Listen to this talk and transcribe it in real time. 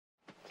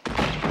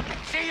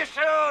See you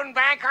soon,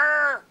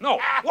 banker. No.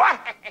 What?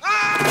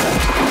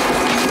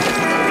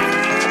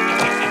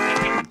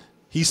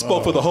 He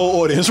spoke for the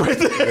whole audience right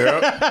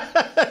there.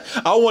 Yep.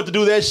 I wanted to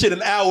do that shit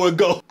an hour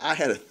ago. I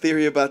had a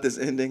theory about this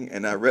ending,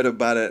 and I read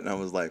about it, and I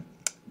was like,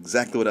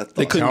 exactly what I thought.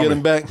 They couldn't get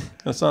him back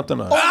or something.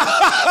 You did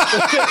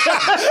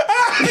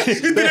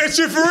that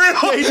shit for real?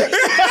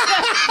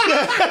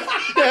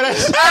 Yeah,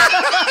 that's...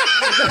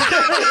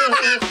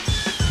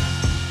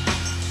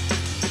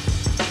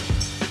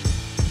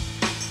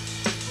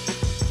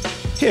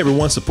 Hey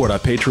everyone, support our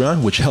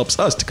Patreon, which helps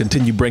us to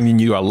continue bringing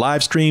you our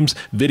live streams,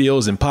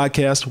 videos, and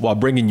podcasts while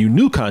bringing you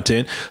new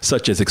content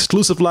such as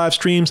exclusive live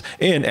streams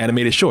and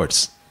animated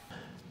shorts.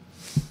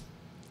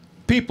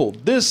 People,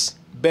 this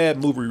bad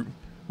movie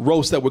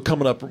roast that we're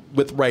coming up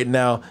with right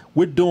now,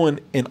 we're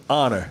doing in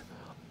honor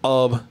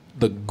of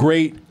the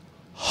great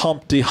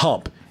Humpty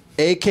Hump,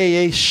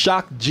 aka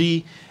Shock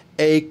G,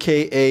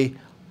 aka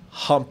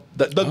Hump,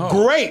 the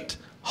great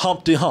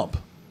Humpty Hump.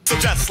 So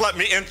just let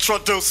me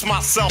introduce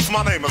myself.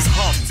 My name is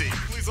Humpty.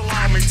 Please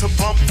allow me to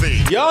bump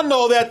thee. Y'all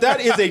know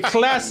that is a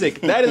classic.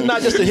 That is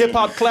not just a hip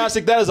hop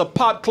classic. That is a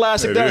pop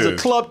classic. That is a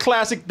club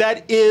classic.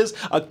 That is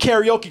a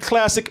karaoke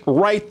classic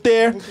right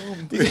there.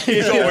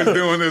 He's always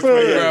doing this when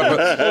you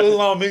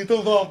allow me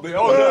to bump thee.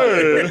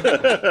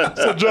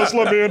 So just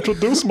let me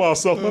introduce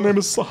myself. My name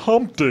is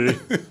Humpty.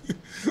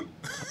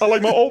 I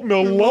like my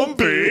oatmeal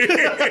lumpy.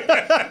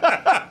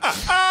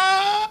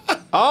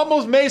 I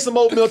almost made some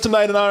oatmeal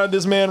tonight in honor of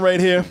this man right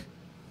here.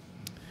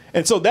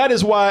 And so that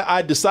is why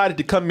I decided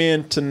to come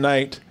in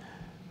tonight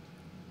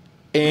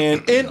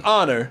and in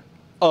honor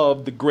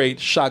of the great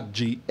Shock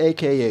G,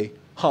 a.k.a.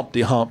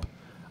 Humpty Hump,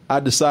 I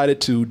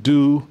decided to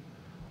do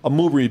a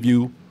movie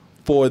review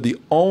for the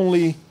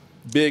only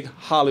big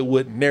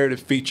Hollywood narrative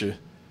feature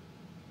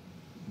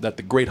that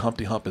the great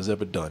Humpty Hump has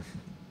ever done.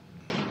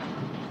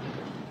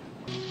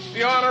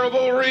 The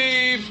Honorable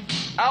Reeve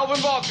Alvin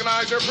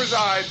Vulcanizer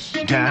presides.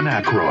 Dan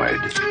Aykroyd.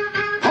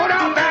 Put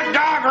out that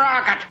dog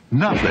rocket.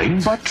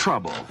 Nothing but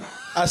trouble.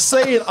 I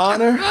say in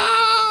honor,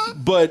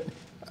 but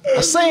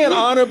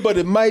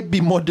it might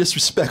be more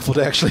disrespectful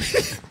to actually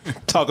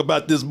talk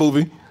about this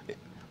movie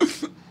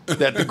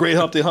that the great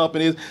Humpty Hump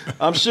is.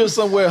 I'm sure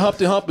somewhere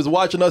Humpty Hump is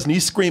watching us and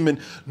he's screaming,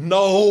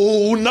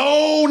 "No,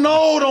 no,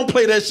 no, don't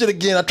play that shit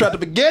again. I tried to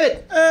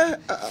forget it."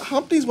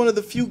 Humpty's one of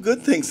the few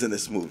good things in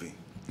this movie.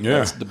 Yeah.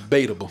 That's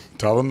debatable.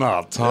 Tell them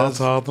not.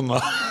 Tell them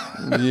not.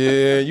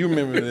 Yeah, you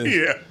remember this.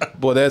 Yeah.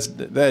 Boy,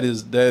 that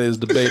is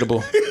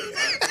debatable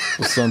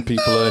for some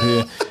people out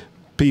here.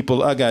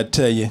 People, I gotta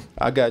tell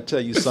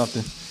you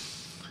something.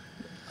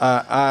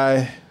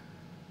 I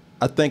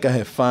think I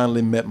have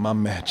finally met my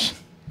match.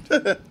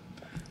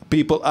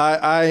 People,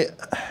 I've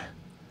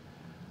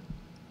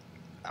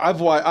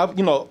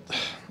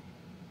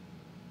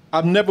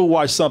never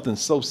watched something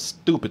so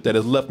stupid that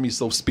has left me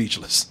so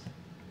speechless.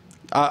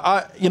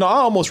 I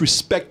almost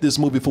respect this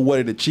movie for what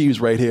it achieves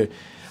right here.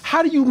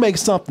 How do you make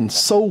something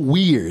so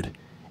weird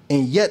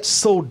and yet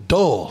so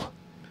dull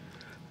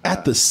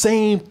at the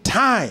same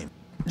time?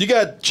 You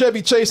got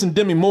Chevy Chase and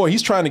Demi Moore.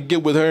 He's trying to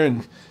get with her,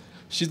 and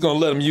she's gonna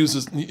let him use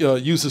his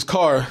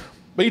car,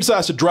 but he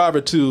decides to drive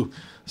her to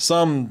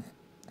some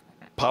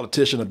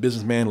politician, a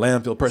businessman,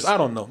 landfill person. I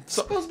don't know. It's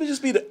supposed to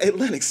just be the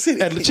Atlantic City.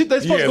 They're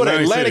supposed to go to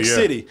Atlantic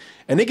City,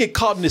 and they get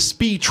caught in this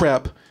speed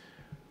trap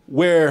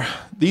where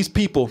these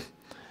people,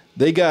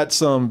 they got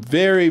some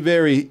very,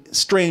 very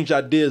strange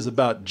ideas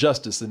about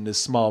justice in this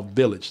small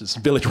village. This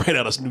village right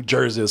out of New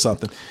Jersey or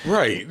something.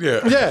 Right, yeah.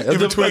 Yeah. In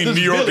between New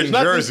York and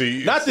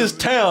Jersey. Not this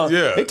town.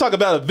 Yeah. They talk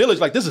about a village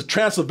like this is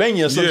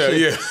Transylvania or some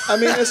shit. Yeah. I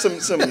mean, there's some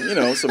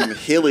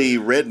hilly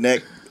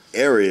redneck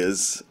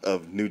areas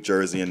of New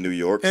Jersey and New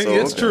York. And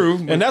it's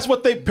true. And that's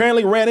what they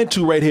apparently ran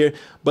into right here.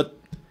 But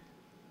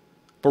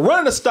for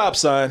running a stop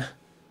sign,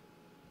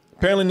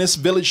 apparently in this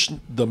village,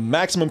 the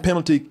maximum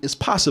penalty is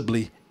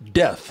possibly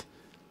death.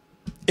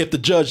 If the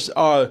justice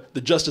of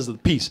the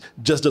peace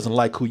just doesn't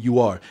like who you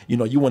are,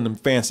 you want them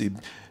fancy,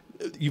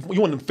 you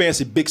want them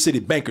fancy big city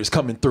bankers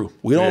coming through.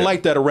 We don't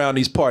like that around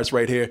these parts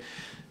right here.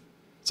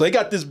 So they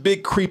got this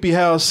big creepy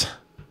house.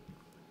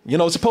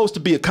 It's supposed to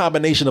be a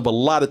combination of a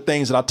lot of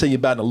things that I'll tell you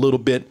about in a little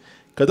bit.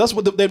 Because that's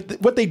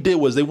what they did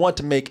was they wanted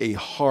to make a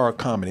horror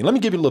comedy. Let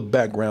me give you a little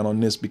background on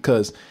this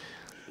because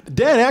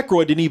Dan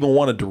Aykroyd didn't even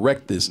want to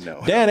direct this.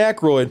 No. Dan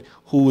Aykroyd,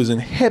 who was in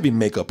heavy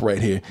makeup right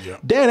here. Yeah.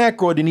 Dan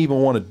Aykroyd didn't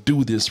even want to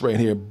do this right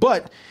here,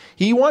 but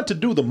he wanted to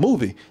do the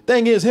movie.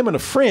 Thing is, him and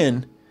his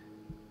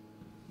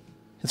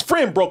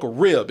friend broke a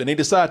rib, and they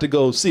decided to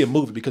go see a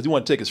movie because he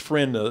wanted to take his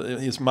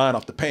mind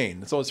off the pain.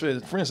 And so his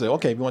friend said,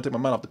 "Okay, if you want to take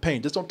my mind off the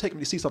pain, just don't take me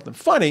to see something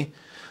funny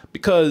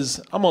because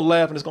I'm going to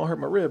laugh and it's going to hurt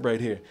my rib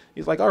right here."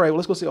 He's like, "All right, well,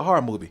 let's go see a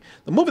horror movie."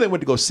 The movie they went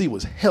to go see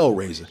was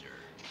Hellraiser.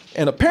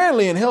 And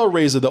apparently in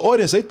Hellraiser, the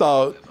audience they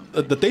thought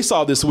that they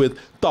saw this with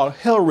thought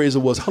Hellraiser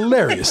was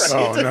hilarious.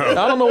 Oh, no.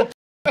 I don't know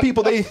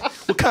people, they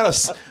were kind of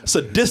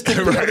sadistic.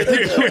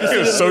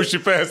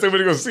 Sociopaths, they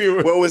would go see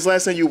it. When was the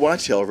last time you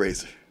watched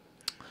Hellraiser?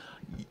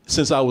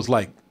 Since I was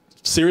like,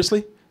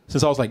 seriously?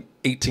 Since I was like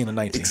 18 or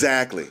 19.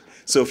 Exactly.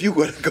 So if you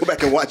were to go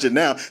back and watch it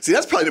now, see,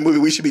 that's probably the movie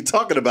we should be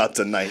talking about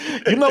tonight.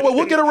 You know what?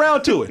 We'll get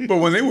around to it. But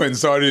when they went and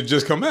saw it, it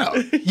just come out.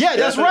 Yeah,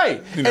 that's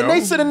right. You And know?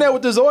 they sitting there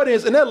with this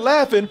audience and they're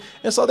laughing.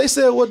 And so they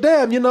said, well,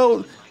 damn,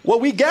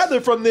 what we gather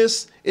from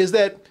this is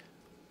that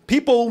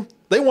people,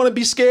 they want to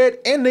be scared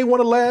and they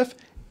want to laugh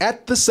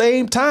at the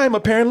same time,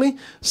 apparently.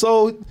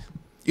 So,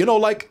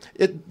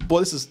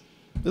 this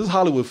is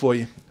Hollywood for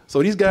you.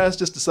 So these guys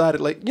just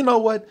decided, like, you know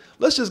what?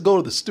 Let's just go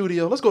to the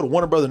studio. Let's go to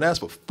Warner Brothers and ask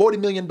for $40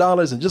 million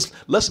and just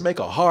let's make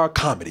a horror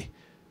comedy.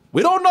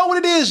 We don't know what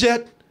it is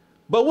yet,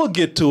 but we'll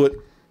get to it.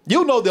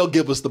 You know they'll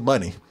give us the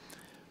money.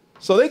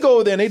 So they go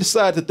over there and they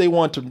decide that they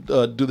want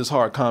to do this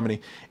horror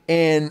comedy.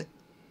 And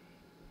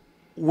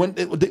when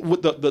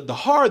the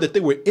horror that they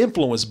were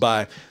influenced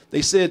by,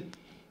 they said,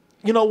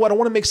 you know what? I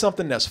want to make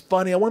something that's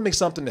funny. I want to make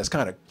something that's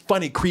kind of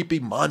funny, creepy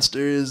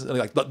monsters,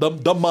 like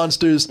the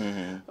monsters.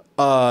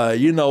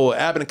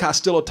 Abbott and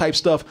Costello type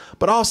stuff.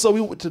 But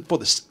also, for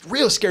the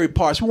real scary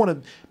parts, we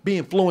want to be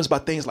influenced by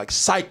things like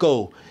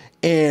Psycho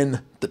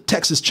and the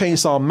Texas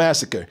Chainsaw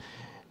Massacre,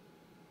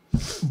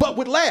 but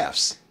with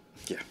laughs.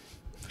 Yeah.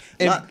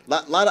 And,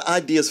 lot of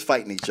ideas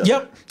fighting each other.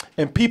 Yep.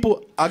 And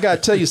people, I got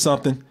to tell you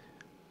something.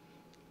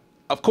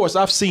 Of course,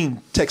 I've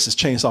seen Texas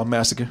Chainsaw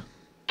Massacre.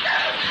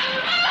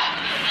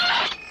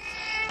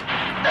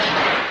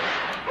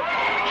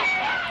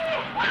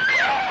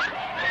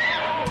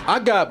 I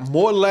got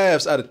more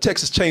laughs out of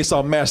Texas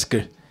Chainsaw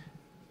Massacre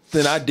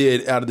than I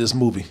did out of this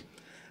movie.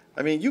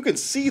 I mean, you can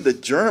see the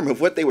germ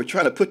of what they were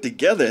trying to put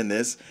together in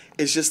this.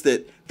 It's just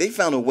that they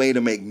found a way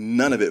to make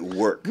none of it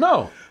work.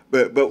 No.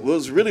 But what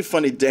was really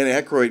funny, Danny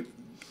Aykroyd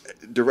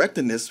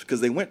directing this, because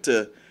they went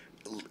to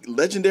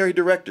legendary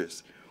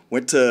directors.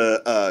 Went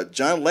to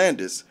John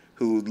Landis,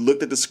 who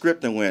looked at the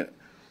script and went,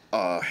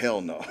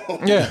 hell no.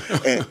 Yeah.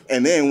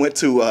 and then went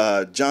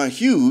to John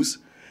Hughes.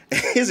 And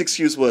his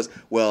excuse was,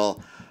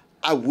 well,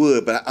 I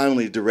would, but I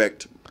only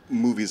direct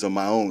movies on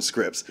my own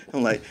scripts.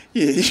 I'm like,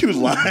 yeah, you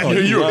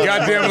lying. You a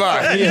goddamn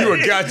lie. Yeah. You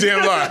a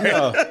goddamn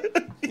lie.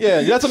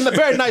 Yeah, that's a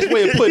very nice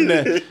way of putting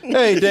that.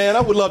 Hey, Dan,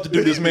 I would love to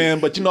do this, man,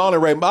 but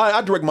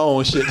I direct my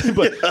own shit.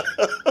 But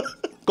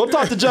go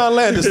talk to John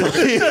Landis.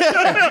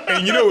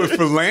 And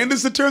for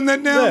Landis to turn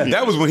that down,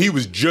 that was when he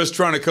was just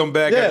trying to come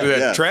back after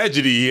that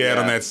tragedy he had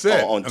on that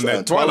set, on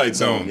that Twilight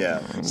Zone.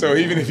 Yeah. So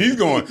even if he's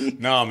going,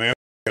 nah, man,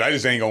 I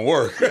just ain't gonna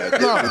work.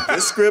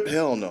 This script,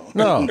 hell no.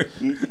 No.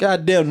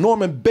 Goddamn,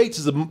 Norman Bates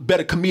is a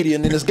better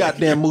comedian than this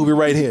goddamn movie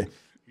right here.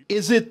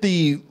 Is it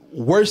the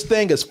worst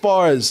thing as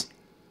far as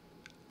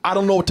I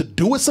don't know what to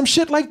do with some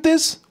shit like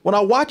this when I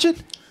watch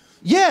it?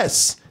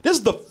 Yes. This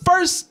is the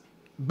first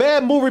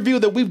bad movie review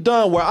that we've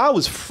done where I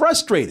was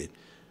frustrated.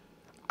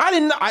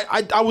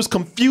 I was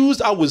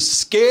confused. I was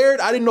scared.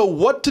 I didn't know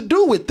what to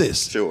do with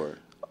this. Sure.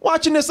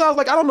 Watching this, I was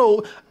like, I don't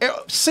know.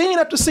 Scene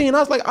after scene, I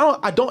was like,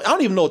 I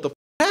don't even know what the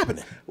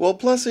happening. Well,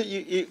 plus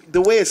the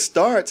way it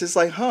starts, it's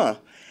like,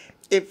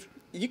 if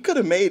you could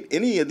have made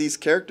any of these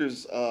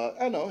characters, I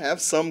don't know, have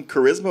some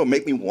charisma or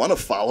make me want to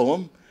follow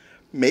them,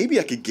 maybe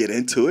I could get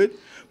into it.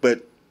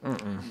 But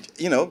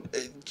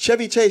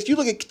Chevy Chase, you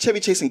look at Chevy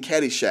Chase in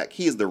Caddyshack,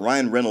 he is the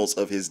Ryan Reynolds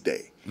of his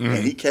day,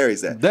 and he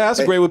carries that. That's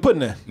a great way of putting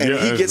that. And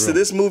he gets to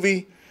this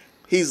movie,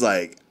 he's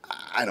like,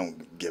 I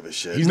don't give a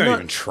shit. He's not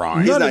even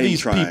trying. None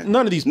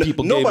of these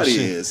people. Nobody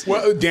gave a shit. is.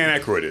 Well, Dan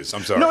Aykroyd is.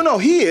 I'm sorry. No,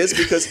 he is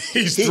because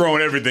he's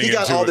throwing everything. He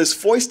got into all it. this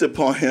foisted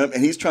upon him,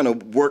 and he's trying to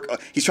work.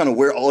 He's trying to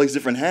wear all these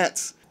different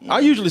hats. I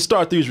usually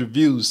start these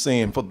reviews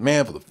saying, for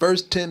the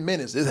first 10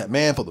 minutes, for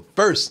the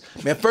first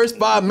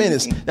 5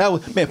 minutes, that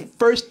was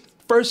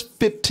first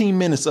 15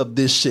 minutes of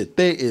this shit.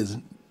 There is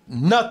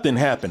nothing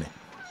happening.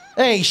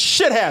 There ain't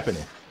shit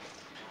happening.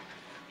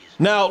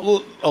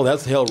 Now,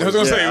 that's hell. I was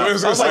gonna say. I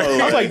was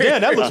like,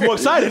 damn, that looks more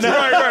exciting now.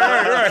 Right.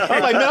 I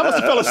was like, man, I must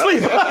have fell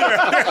asleep.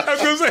 I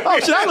was gonna say. Oh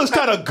shit, that looks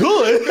kind of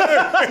good.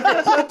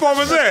 What part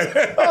was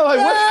that? I was like,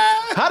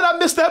 what? How did I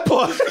miss that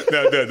part?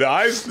 The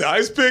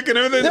ice pick and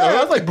everything. Yeah,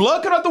 I was like,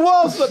 blood cut out the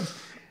walls. Like,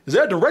 is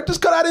there a director's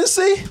cut I didn't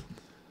see?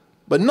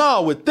 But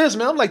no, with this,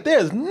 man, I'm like,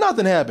 there's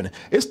nothing happening.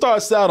 It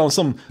starts out on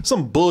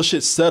some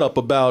bullshit setup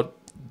about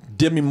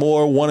Demi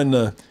Moore wanting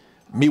to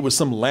meet with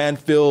some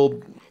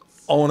landfill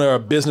owner, a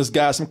business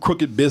guy, some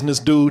crooked business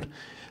dude.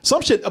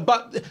 Some shit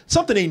about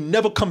something they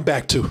never come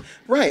back to.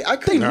 Right.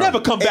 They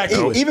never come back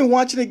to it. Even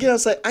watching it again, I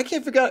was like, I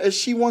can't figure out if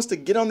she wants to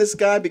get on this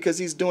guy because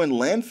he's doing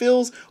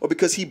landfills or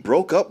because he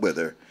broke up with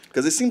her.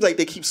 Because it seems like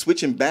they keep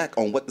switching back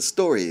on what the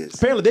story is.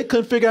 Apparently they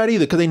couldn't figure out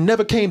either because they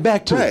never came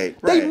back to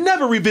it. They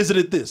never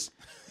revisited this.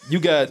 You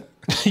got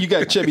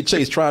Chevy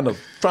Chase trying to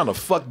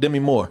fuck Demi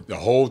Moore the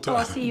whole time. Oh,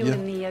 I'll see you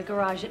in the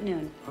garage at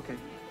noon. Okay.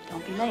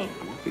 Don't be late.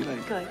 I won't be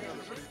late. Good.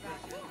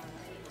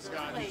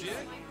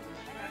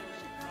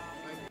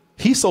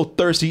 He's so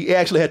thirsty, he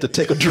actually had to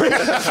take a drink.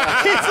 Look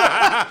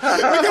at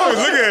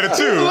it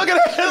too. Look at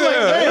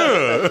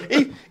it. Like,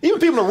 damn. Even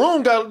people in the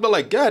room got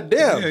like, God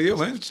damn. Yeah,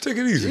 man, just take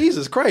it easy.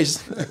 Jesus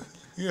Christ.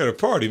 You had a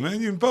party,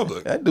 man. You in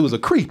public. That dude was a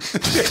creep.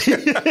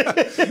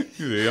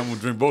 Yeah, I'm gonna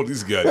drink both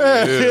these guys.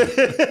 Yeah.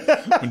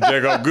 I'm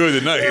gonna jack off good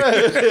tonight.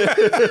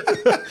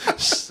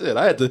 Shit,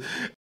 I had to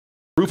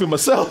roofing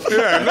myself.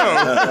 Yeah, no.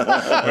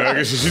 Well, I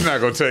guess she's not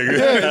gonna take it.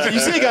 Yeah, you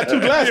see, he got 2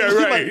 glasses.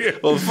 Yeah, right.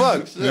 Like, well,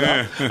 fuck.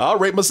 Yeah. I'll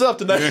rate myself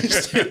tonight. I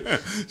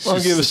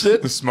don't give a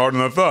shit. Smarter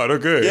than I thought.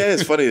 Okay. Yeah,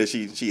 it's funny that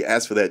she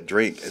asked for that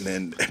drink and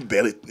then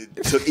barely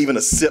took even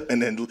a sip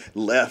and then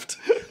left.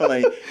 I'm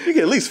like, you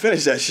can at least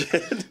finish that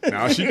shit.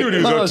 No, she knew what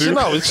he was up to. She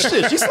knows.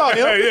 Shit, she saw him.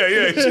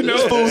 Yeah. She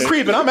knows. This fool's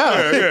creeping. I'm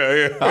out.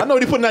 Yeah. I know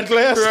what he put in that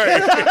glass.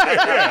 Right.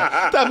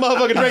 That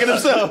motherfucker drinking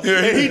himself. Yeah.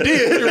 And he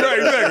did. Right,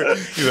 exactly.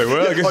 He's like,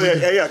 well, I guess.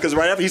 Oh yeah, because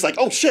right after he's like,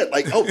 oh shit,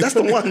 like, oh, that's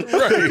the one.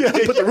 Right.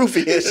 I put the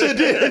roofie in. Shit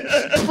did.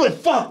 But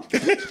fuck.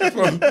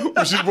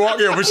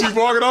 When she's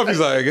walking off, he's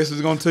like, I guess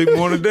it's gonna take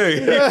more than a day.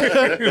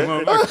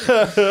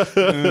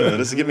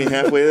 This is getting me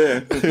halfway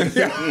there.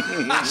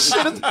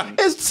 Shit,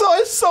 it's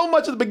so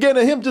much at the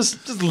beginning of him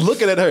just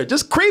looking at her,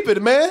 just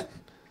creeping, man.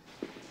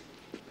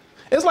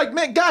 It's like,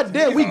 man,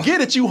 goddamn, we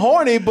get it, you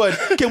horny, but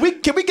can we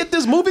get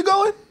this movie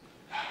going?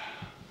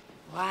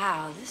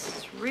 Wow, this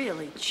is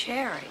really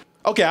cherry.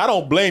 Okay, I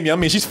don't blame you. I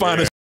mean, she's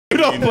fine as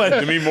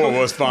Demi Moore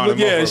was fine. But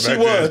yeah, she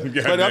was.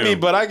 But I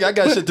mean, I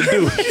got shit to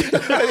do.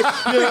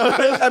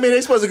 I mean,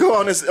 they're supposed to go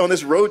on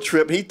this road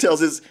trip. He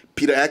tells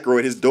Peter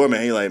Aykroyd, his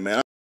doorman, he's like,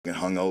 man, I'm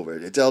hungover.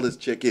 They tell this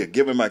chick here,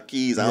 give her my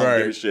keys. I don't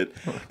give a shit.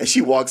 And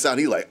she walks out.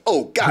 He's like,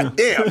 oh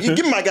goddamn, you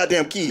give me my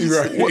goddamn keys.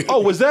 Right.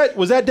 Oh, was that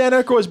Dan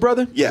Aykroyd's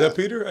brother? Yeah. Is that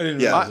Peter? I didn't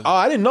know. Yeah.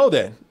 I didn't know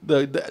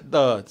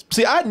that.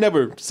 See, I'd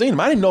never seen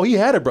him. I didn't know he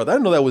had a brother. I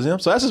didn't know that was him.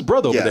 So that's his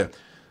brother over there.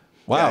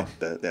 Wow.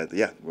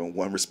 Yeah,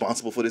 one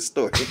responsible for this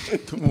story.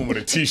 One with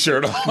a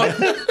T-shirt on. Like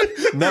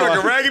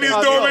the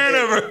raggediest doorman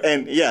ever.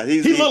 And yeah,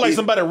 he looked like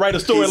somebody to write a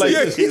story like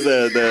this. He's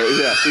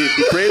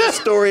he created a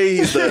story.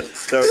 He's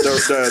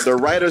the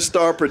writer,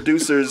 star,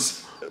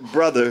 producer's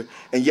brother,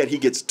 and yet he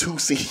gets 2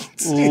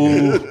 scenes.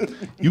 Ooh,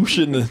 you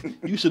shouldn't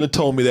have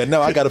told me that.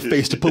 Now I got a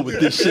face to put with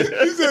this shit.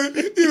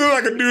 You look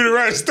like a dude to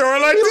write a story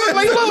like this.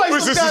 He look like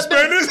with some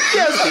suspenders.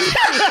 Yes,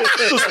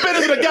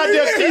 suspenders and a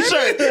goddamn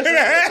T-shirt. He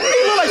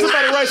look like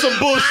somebody write some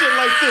bullshit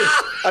like this.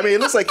 I mean,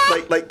 it looks like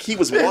he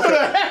was walking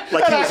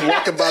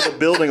by the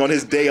building on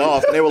his day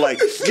off, and they were like,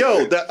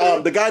 "Yo,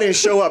 the guy didn't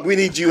show up. We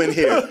need you in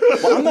here."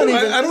 Well, I'm not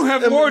even. I don't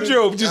have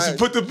wardrobe. Just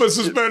put the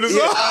suspenders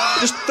on.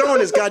 Just throw on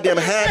his goddamn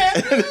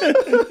hat.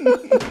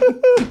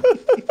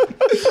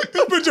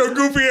 Put your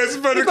goofy ass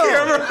in front of the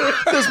camera.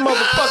 This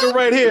motherfucker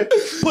right here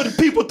putting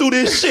people through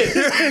this shit.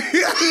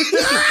 This is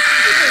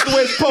the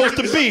way it's supposed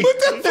to be. What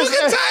the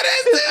fucking tight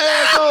ass this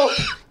asshole.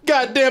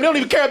 Goddamn, they don't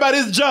even care about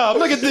his job.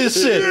 Look at this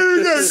shit.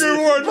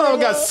 I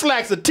got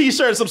slacks, a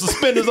T-shirt, some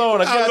suspenders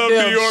on, a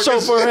goddamn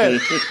chauffeur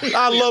hat.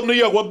 I love New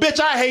York. Well, bitch,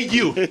 I hate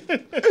you.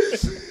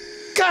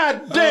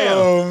 God damn.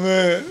 Oh,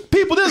 man.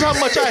 People, this is how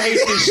much I hate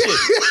this shit.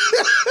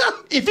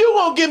 If you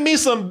want to give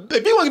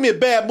me a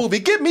bad movie,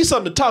 give me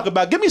something to talk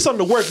about. Give me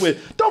something to work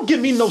with. Don't give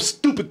me no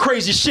stupid,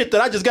 crazy shit that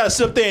I just got to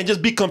sit up there and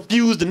just be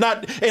confused and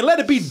let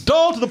it be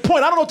dull to the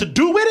point I don't know what to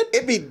do with it.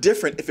 It'd be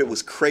different if it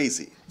was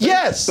crazy.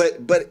 Yes.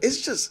 But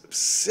it's just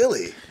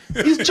silly.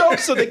 These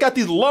jokes, so they got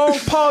these long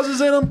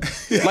pauses in them.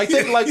 Like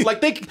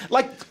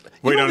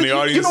wait on the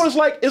audience. You know what it's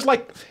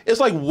like? It's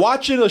like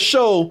watching a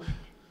show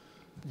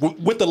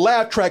with the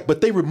laugh track, but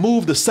they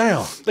remove the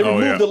sound. They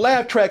remove the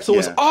laugh track, so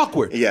it's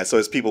awkward. Yeah, so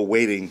it's people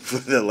waiting for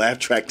the laugh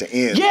track to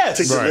end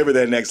to deliver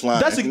their next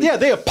line.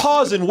 They are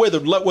pausing where the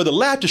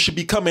laughter should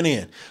be coming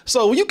in.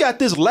 So when you got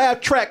this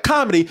laugh track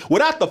comedy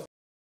without the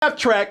laugh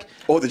track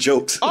or the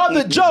jokes,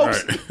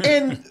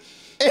 and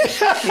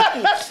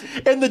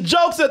and the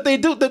jokes that they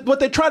do, what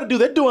they try to do,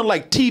 they're doing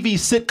like TV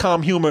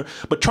sitcom humor,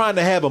 but trying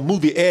to have a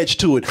movie edge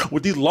to it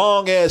with these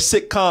long ass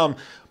sitcom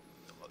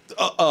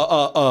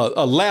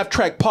laugh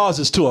track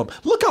pauses to them.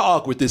 Look how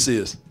awkward this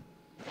is.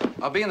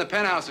 I'll be in the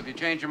penthouse if you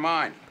change your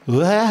mind.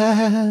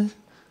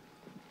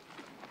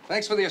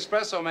 Thanks for the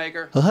espresso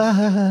maker.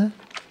 The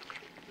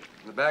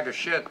bag of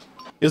shit.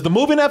 Is the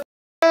movie in that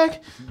bag?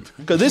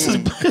 Because this is...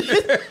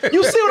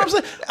 You see what I'm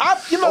saying?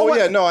 You know what?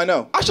 Yeah, no, I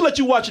know. I should let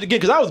you watch it again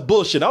because I was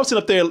bullshit. I was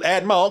sitting up there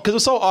adding my own because it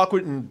was so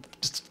awkward and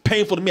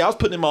painful to me. I was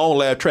putting in my own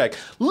laugh track.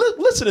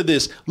 Listen to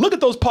this. Look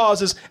at those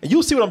pauses and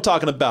you'll see what I'm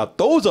talking about.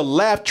 Those are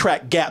laugh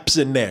track gaps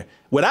in there.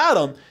 Without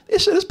them,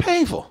 this shit is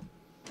painful.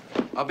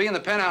 I'll be in the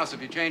penthouse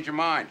if you change your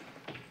mind.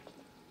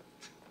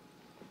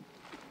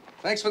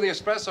 Thanks for the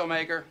espresso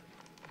maker.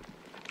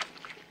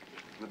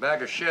 The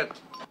bag of shit.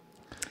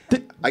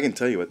 I can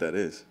tell you what that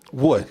is.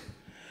 What?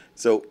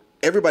 So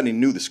everybody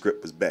knew the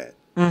script was bad.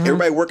 Mm-hmm.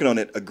 Everybody working on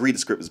it agreed the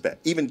script was bad.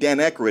 Even Dan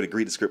Aykroyd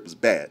agreed the script was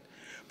bad.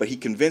 But he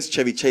convinced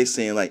Chevy Chase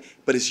saying like,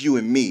 but it's you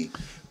and me.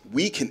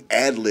 We can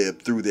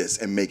ad-lib through this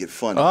and make it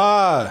funny.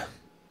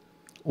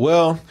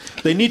 Well,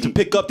 they need to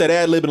pick up that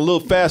ad-libbing a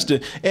little faster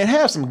and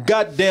have some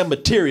goddamn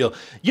material.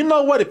 You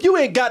know what? If you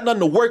ain't got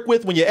nothing to work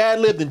with when you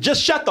ad-lib, then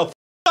just shut the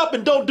up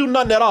and don't do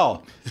nothing at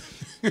all.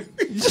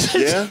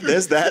 Yeah,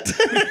 there's that.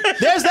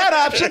 There's that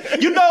option.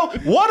 You know,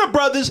 Warner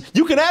Brothers,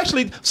 you can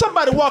actually,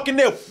 somebody walk in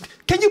there.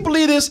 Can you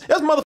believe this?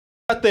 There's motherfucker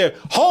out there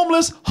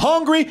homeless,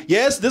 hungry.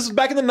 Yes, this is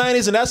back in the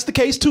 90s, and that's the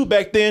case too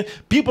back then.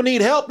 People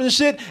need help and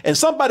shit, and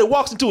somebody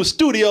walks into a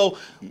studio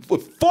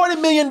with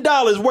 $40 million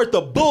worth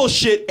of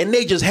bullshit, and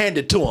they just hand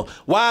it to them.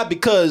 Why?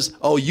 Because,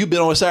 oh, you've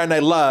been on Saturday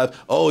Night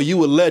Live. Oh,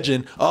 you a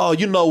legend. Oh,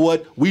 you know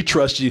what? We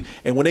trust you.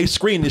 And when they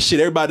screen this shit,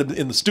 everybody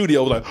in the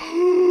studio was like,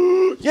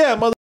 yeah,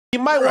 mother. You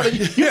might want to,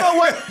 you know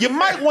what? You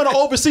might want to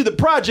oversee the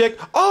project,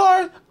 or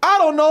I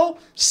don't know,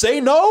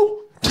 say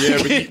no.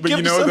 Yeah, but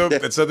you know though,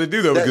 that's how they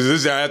do though, because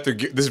this is right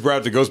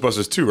after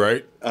Ghostbusters 2,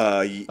 right?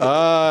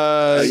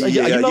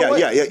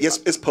 Yes,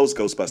 it's post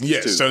Ghostbusters 2. Yeah,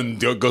 so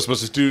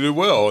Ghostbusters 2 did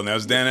well, and that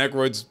was Dan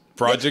Aykroyd's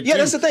project. Yeah, too.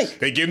 that's the thing.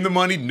 They gave him the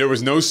money. There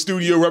was no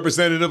studio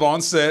representative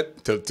on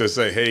set to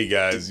say, "Hey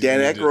guys." Dan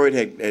Aykroyd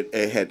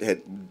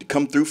had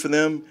come through for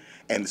them,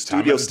 and the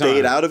studio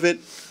stayed out of it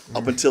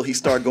up until he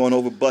started going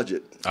over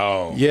budget.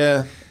 Oh,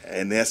 yeah.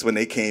 And that's when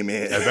they came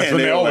in. Yeah, that's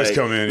when they always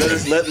come in.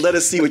 Let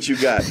us see what you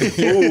got.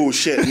 Ooh,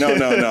 shit. No.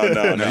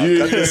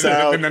 Cut this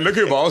out. And then look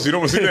here, boss. You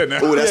don't want to see that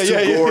now. Ooh, that's too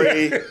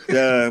gory.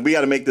 Yeah, we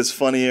got to make this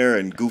funnier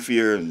and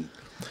goofier. And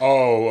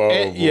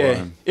boy.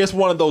 Yeah, it's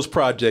one of those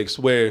projects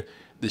where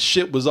the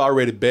shit was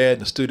already bad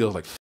and the studio's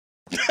like,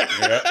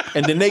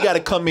 and then they got to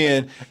come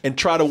in and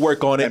try to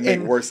work on it and make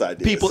worse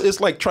ideas. People, it's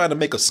like trying to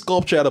make a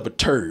sculpture out of a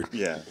turd.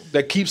 Yeah,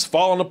 that keeps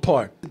falling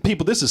apart.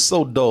 People, this is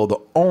so dull. The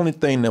only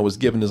thing that was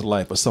given his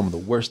life are some of the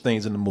worst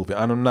things in the movie.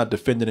 I'm not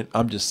defending it.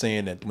 I'm just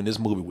saying that when this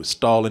movie was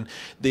stalling,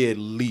 they at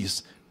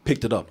least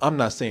picked it up. I'm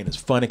not saying it's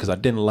funny because I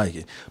didn't like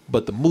it,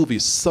 but the movie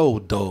is so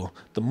dull.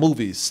 The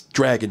movie is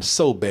dragging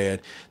so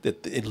bad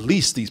that at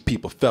least these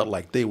people felt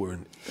like they were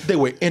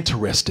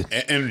interested.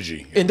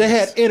 Energy. And they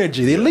had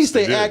energy. At least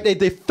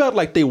they felt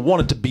like they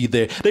wanted to be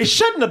there. They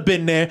shouldn't have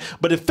been there,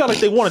 but it felt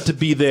like they wanted to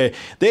be there.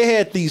 They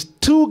had these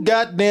two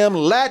goddamn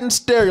Latin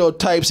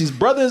stereotypes, these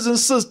brothers and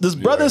sisters, this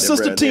brother and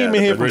sister team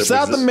in here from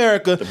South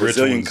America. The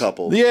Brazilian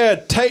couple. Yeah,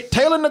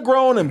 Taylor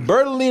Negron and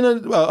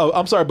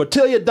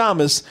Bertilia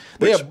Damas.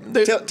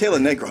 Taylor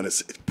Negron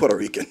is Puerto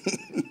Rican.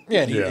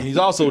 Yeah, and he's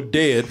also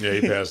dead. Yeah,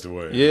 he passed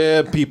away.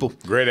 Yeah, people.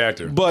 Great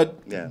actor.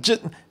 But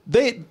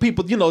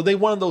people, they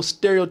one of those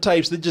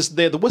stereotypes. They're just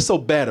there. What's so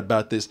bad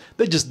about this?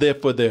 They're just there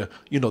for their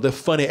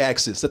funny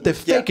accents that they're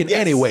faking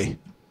anyway.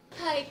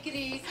 Hi,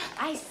 Chris.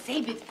 I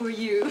saved it for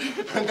you.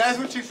 And that's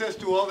what she says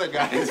to all the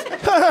guys.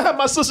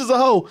 My sister's a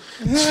hoe.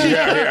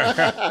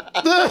 Yeah.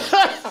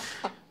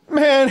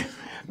 Man.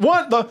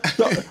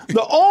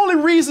 The only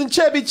reason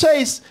Chevy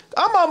Chase,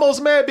 I'm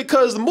almost mad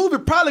because the movie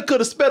probably could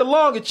have sped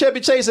along if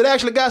Chevy Chase had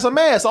actually got some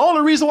ass. The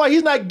only reason why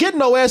he's not getting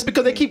no ass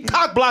because they keep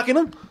cock blocking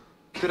him.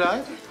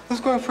 Drive? Who's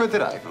going for a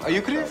drive? Are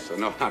you Chris?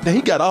 No,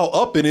 He got all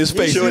up in his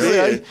face. Sure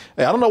did.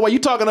 Hey, I don't know why you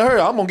talking to her.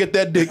 I'm gonna get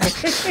that dick.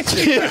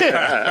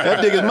 That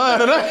dick is mine.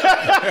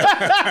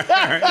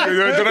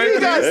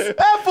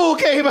 That fool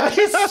came out.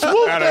 He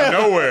swooped out of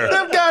nowhere.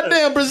 Them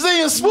goddamn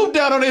Brazilians swooped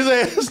down on his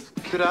ass.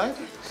 Drive?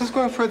 Who's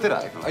going for a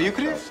drive? Are you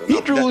Chris?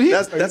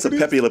 That's a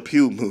Pepe Le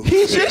Pew move.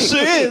 He just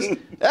sure is.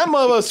 That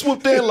mother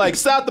swooped in like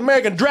South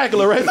American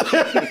Dracula right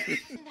there.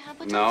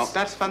 No.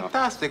 That's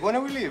fantastic. When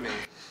are we leaving?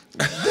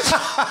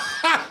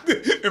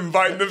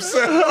 Inviting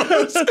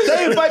themselves.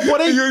 They invite what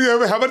they...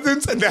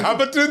 The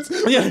inhabitants?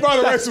 Yeah. By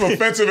the way, some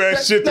offensive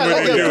ass shit.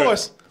 Of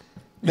course.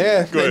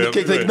 Yeah,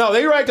 no,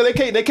 they right because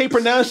they can't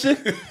pronounce it.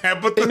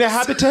 In the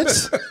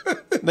habitats,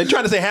 they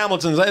trying to say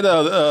Hamiltons.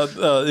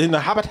 In the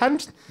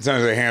habitants,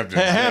 sounds like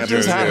Hamptons.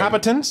 Hamptons,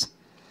 habitants.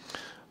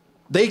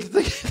 They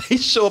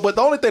show up, but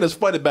the only thing that's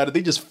funny about it,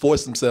 they just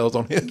force themselves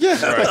on him.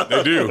 Yeah, right,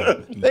 they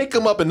do. They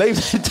come up and they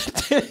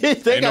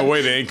ain't no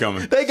way they ain't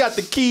coming. They got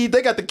the key.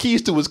 They got the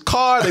keys to his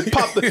car. They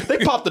pop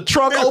the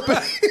trunk open.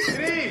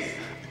 Please,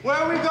 where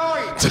are we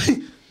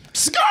going?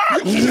 Scar!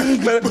 I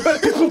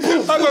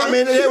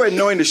mean, they were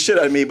annoying the shit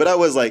out of me, but I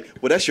was like,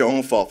 well, that's your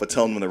own fault for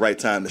telling them the right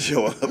time to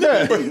show up.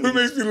 Yeah. But what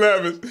makes me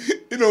laugh is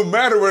it don't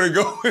matter where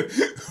they're going.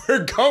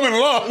 We're coming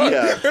along.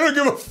 Yeah. They don't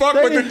give a fuck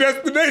what the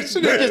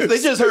destination is. They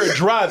just heard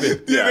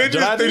driving. Yeah,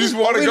 they just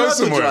want to go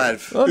somewhere.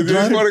 They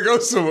just want to go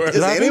somewhere.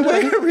 Is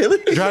anywhere?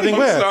 Really? Driving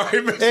where? Sorry,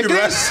 it makes me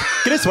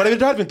laugh. Chris, what are you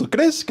driving to?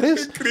 Chris?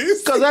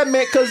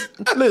 Because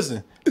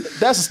listen,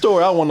 that's the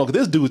story I want to know,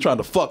 because this dude was trying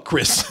to fuck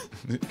Chris.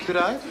 Did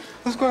I?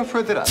 Who's going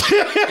for the drive?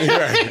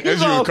 Yeah,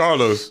 as you and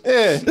Carlos.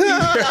 Yeah. Exactly.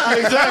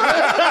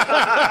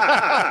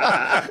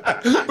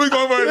 Who's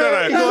going for the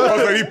drive? I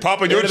was like, he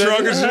popping your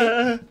trunk and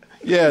shit?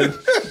 Yeah.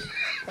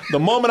 The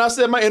moment I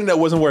said my internet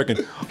wasn't working.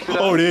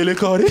 Oh, they really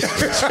caught it.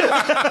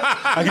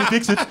 I can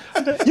fix it.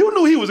 You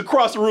knew he was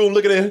across the room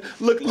looking at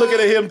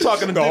him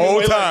talking to the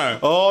whole time.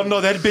 Like, oh no,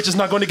 that bitch is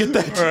not going to get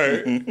that.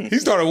 Right. He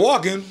started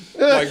walking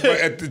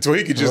so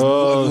he could just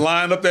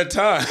line up that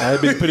time.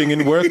 I've been putting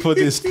in work for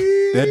this.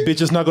 That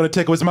bitch is not going to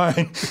take what's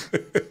mine.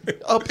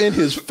 Up in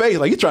his face,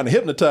 like he's trying to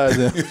hypnotize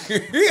him.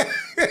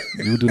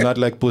 You do not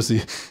like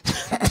pussy.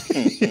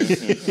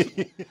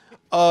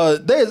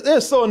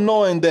 They're so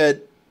annoying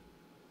that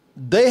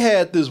they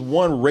had this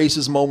one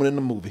racist moment in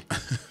the movie,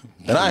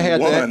 and I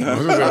had I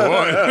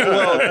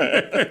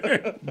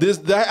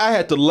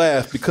had to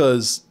laugh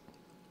because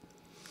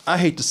I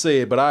hate to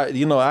say it, but I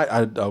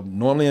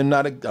normally am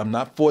not. I'm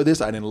not for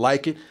this. I didn't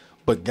like it,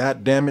 but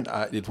god damn it,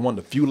 it's one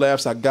of the few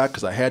laughs I got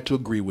because I had to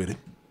agree with it.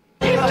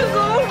 Hey,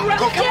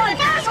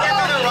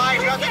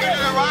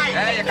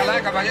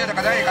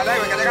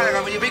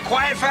 will you be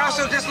quiet,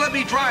 Fausto? Just let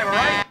me drive, all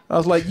right? I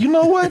was like, you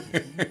know what?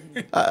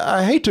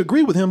 I hate to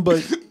agree with him,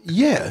 but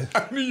yeah.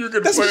 I knew you were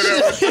going to play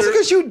that. That's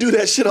because you do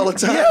that shit all the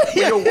time.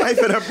 When your wife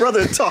and her brother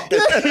are talking.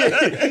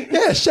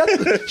 Yeah, shut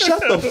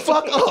the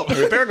fuck up.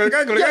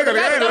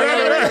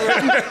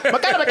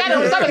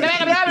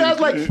 I was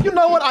like, you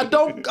know what? I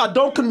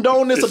don't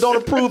condone this. I don't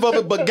approve of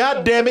it, but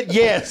god damn it,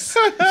 yes.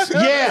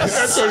 Yes.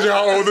 That tells you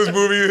how old this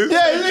movie is.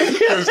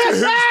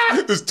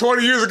 Yeah. This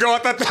 20 years ago, I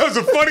thought that was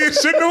the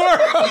funniest shit in the world.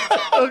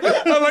 I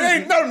was like,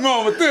 ain't nothing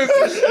wrong with this.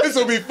 This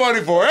will be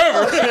funny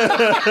forever.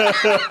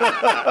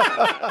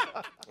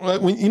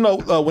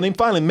 When they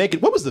finally make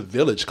it, what was the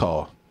village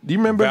called? Do you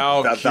remember?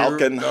 Valkyrie.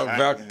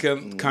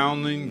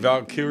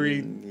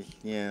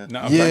 Yeah. No,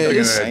 I'm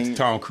thinking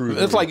Tom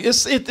Cruise. It's like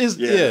it's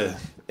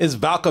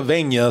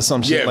Valkavania or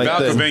some shit like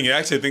that. Yeah, Valkavania.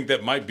 Actually, I think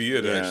that might be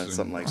it. Actually,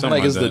 something like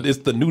that. It's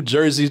the New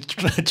Jersey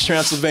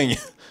Transylvania,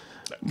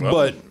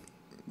 but.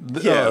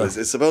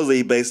 It's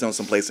supposedly based on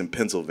some place in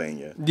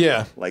Pennsylvania.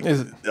 Yeah. Like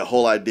the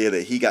whole idea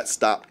that he got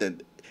stopped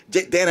and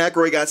Dan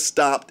Aykroyd got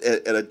stopped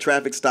at a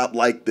traffic stop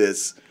like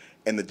this,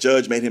 and the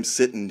judge made him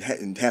sit and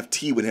have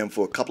tea with him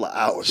for a couple of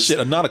hours.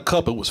 Shit, not a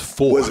cup, it was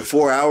 4. Was it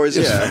 4 hours?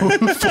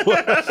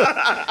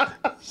 Yeah.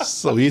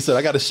 So he said,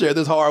 I got to share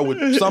this hard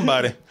with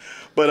somebody.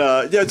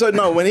 But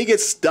when he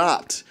gets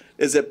stopped,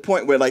 is that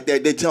point where like they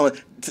telling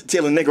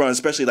Negron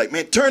especially like,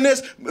 man, turn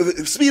this,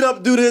 speed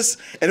up, do this,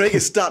 and when he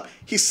gets stopped,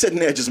 he's sitting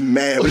there just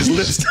mad with his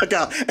lips stuck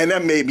out, and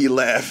that made me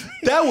laugh.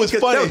 That was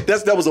funny.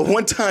 That was the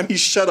one time he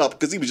shut up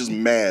because he was just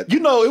mad. You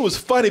know, it was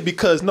funny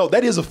because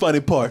that is a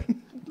funny part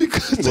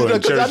because I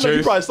know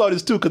you probably saw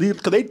this too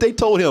because they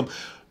told him.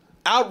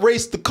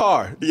 Outrace the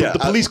car, the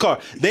police car.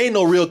 They ain't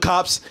no real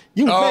cops.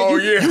 You got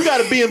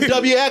a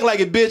BMW, act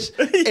like it, bitch.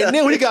 And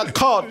then when he got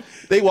caught,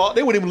 they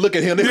wouldn't even look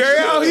at him.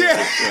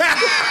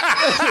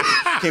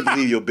 Can't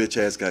believe your bitch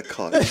ass got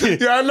caught.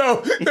 Yeah, I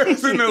know. They were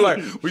sitting there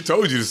like, we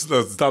told you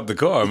to stop the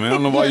car, man. I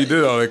don't know why you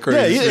did all that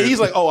crazy shit. He's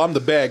like, oh, I'm the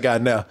bad guy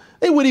now.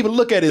 They wouldn't even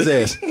look at his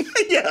ass.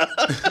 Yeah.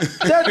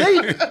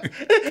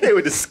 They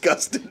were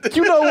disgusted.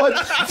 You know what?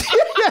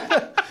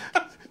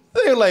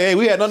 They were like, hey,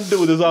 we had nothing to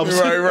do with this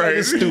officer. Right.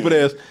 This stupid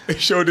ass. They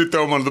sure did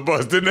throw him under the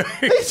bus, didn't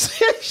they? They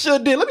sure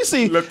did. Let me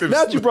see. Now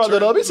that you brought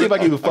that up, let me see if I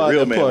can even find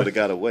that part. A real man would have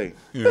got away.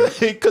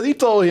 Because he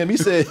told him, he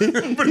said,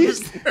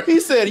 he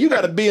said, you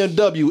got a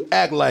BMW,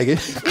 act like it.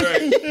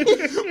 Right.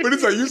 But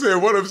it's like you said,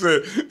 one of them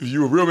said, if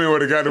you a real man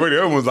would have got away. The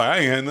other one's like, I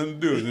ain't had nothing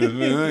to do with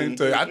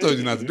it. I told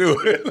you not to do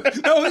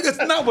it. No, that's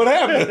not what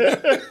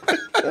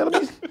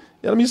happened.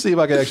 Let me see if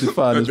I can actually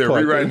find this they're part.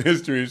 They're rewriting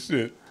history and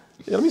shit.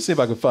 Yeah, let me see if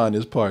I can find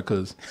this part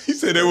because he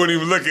said they wouldn't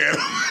even look at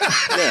him.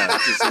 Yeah,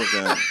 just look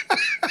at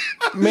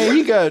him. Man,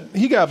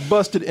 he got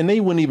busted and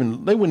they wouldn't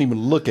even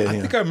look at him.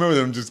 I think I remember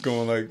them just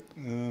going like,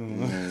 let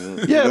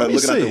me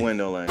see. Looking out the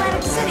window like.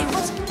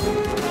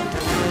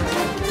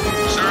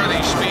 Sir,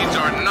 these speeds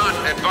are not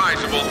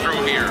advisable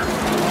through here.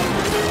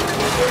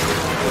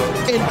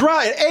 And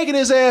egging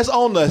his ass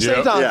on the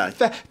same time. Yeah.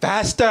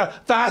 Faster,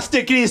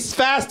 Chris.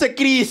 Let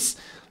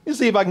me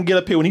see if I can get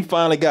up here when he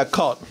finally got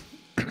caught.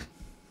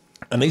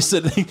 And they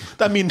said,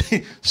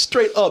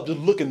 straight up, just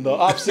looking the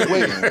opposite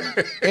way,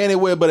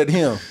 anywhere but at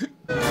him.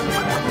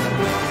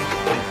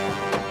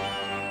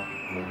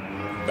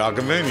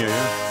 Valkavania,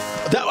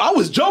 I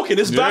was joking.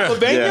 It's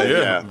Valkavania?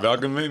 Yeah,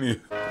 Valkavania.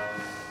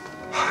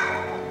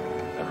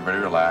 Everybody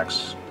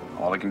relax.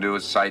 All he can do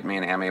is cite me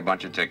and hand me a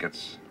bunch of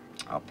tickets.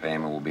 I'll pay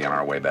him and we'll be on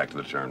our way back to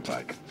the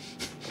turnpike.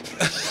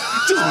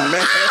 Just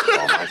mad.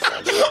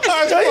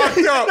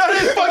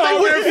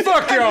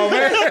 Fuck y'all,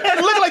 man.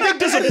 It looked like they're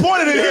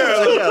disappointed in him.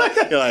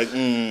 You're like,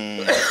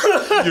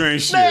 You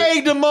ain't shit. They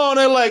egged him on.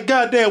 They're like,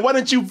 goddamn, why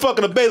didn't you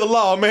fucking obey the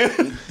law,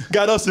 man?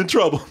 Got us in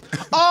trouble.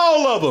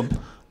 All of them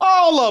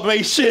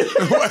ain't shit.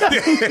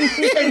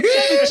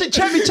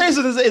 Chevy Chase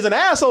is an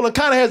asshole and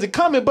kind of has it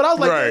coming, but I was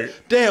like,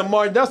 damn,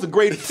 Martin, that's a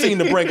great scene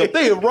to bring up.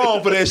 They are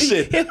wrong for that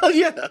shit. Hell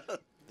yeah.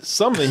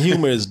 Some of the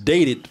humor is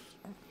dated.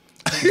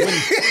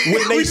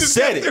 When they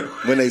said it.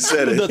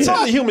 Some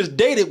of the humor is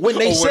dated when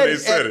they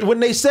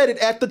said it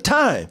at the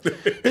time.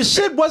 The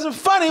shit wasn't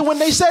funny when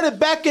they said it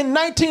back in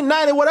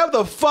 1990, whatever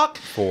the fuck.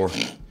 4.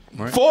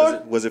 Right?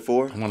 4? Was it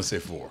 4? I want to say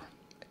 4.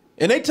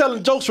 And they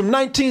telling jokes from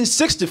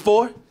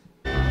 1964.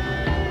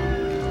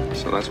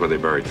 So that's where they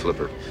buried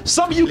Flipper.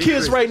 Some of you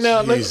kids right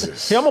now, here,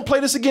 I'm gonna play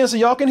this again so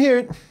y'all can hear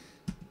it.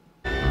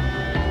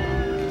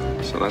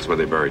 So that's where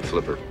they buried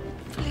Flipper.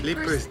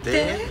 Flipper's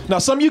dead? Now,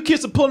 some of you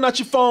kids are pulling out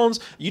your phones.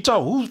 You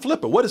talking, who's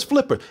Flipper? What is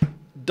Flipper?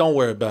 Don't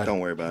worry about it. Don't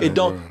worry about it. It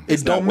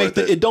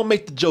don't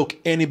make the joke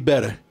any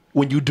better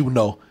when you do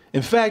know.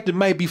 In fact, it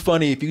might be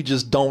funny if you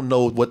just don't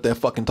know what they're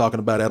fucking talking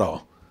about at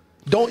all.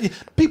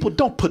 People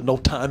don't put no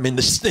time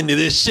into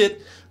this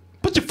shit.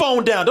 Put your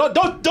phone down.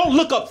 Don't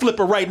look up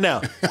Flipper right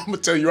now. I'm gonna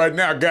tell you right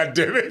now,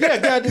 goddamn it. Yeah,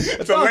 goddamn.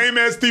 It's a lame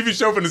ass TV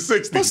show from the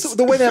 '60s. Plus,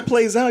 the way that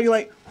plays out, you're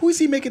like, who is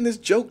he making this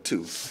joke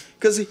to?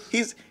 Because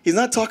he's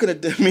not talking to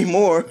Demi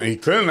Moore. And he's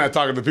clearly not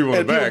talking to people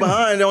in And the people back.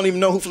 behind don't even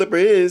know who Flipper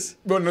is.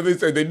 Well, no, they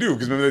say they do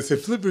because remember they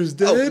said Flipper's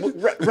dead. Oh,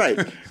 right.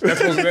 That's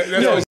supposed to,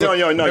 that's No,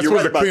 you're supposed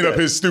right to about clean up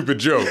that. his stupid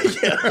joke.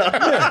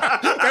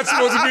 That's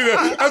supposed to be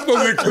that's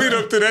supposed to be clean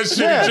up to that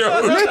shitty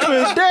joke. Flipper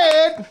is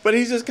dead. But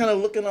he's just kind of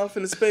looking off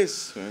into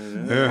space.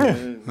 Yeah,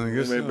 I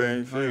guess so. I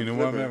don't even know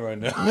where I'm at right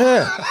now.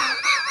 Yeah.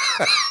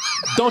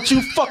 Don't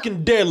you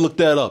fucking dare look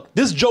that up.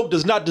 This joke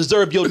does not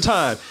deserve your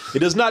time. It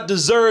does not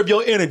deserve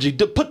your energy.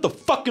 Put the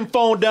fucking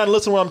phone down and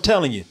listen to what I'm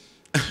telling you.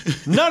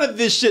 None of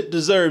this shit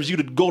deserves you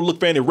to go look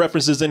for any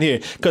references in here,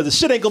 because the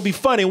shit ain't gonna be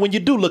funny when you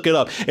do look it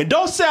up. And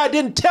don't say I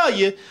didn't tell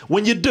you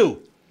when you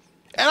do.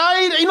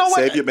 And you know what?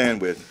 Save your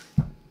bandwidth.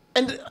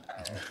 And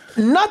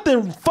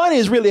nothing funny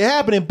is really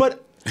happening,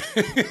 but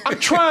I'm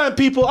trying,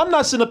 people. I'm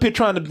not sitting up here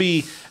trying to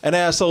be an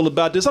asshole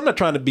about this. I'm not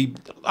trying to be,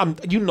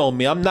 you know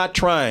me, I'm not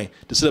trying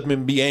to sit up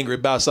and be angry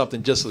about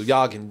something just so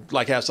y'all can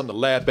like have something to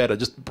laugh at or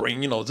just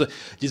bring,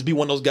 just be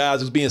one of those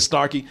guys who's being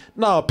snarky.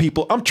 No,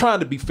 people, I'm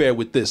trying to be fair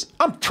with this.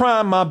 I'm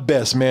trying my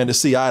best, man, to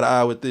see eye to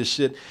eye with this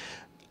shit.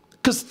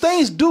 Because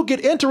things do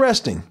get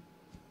interesting.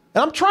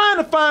 And I'm trying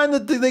to find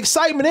the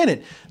excitement in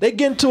it. They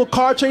get into a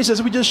car chase,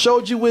 as we just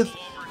showed you with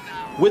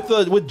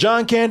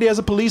John Candy as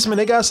a policeman.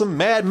 They got some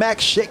Mad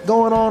Max shit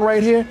going on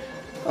right here.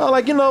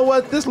 Like, you know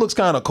what? This looks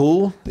kind of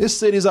cool. This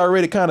city's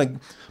already kind of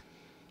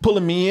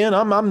pulling me in.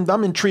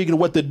 I'm intrigued at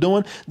what they're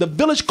doing. The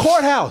village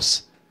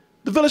courthouse.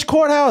 The village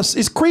courthouse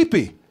is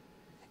creepy.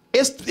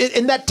 It's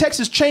in that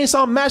Texas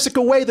Chainsaw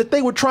Massacre way that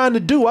they were trying to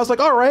do. I was like,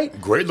 all right.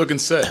 Great looking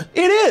set.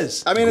 It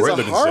is. I mean, Great it's a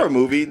looking horror set.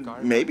 movie.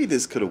 Maybe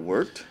this could have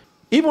worked.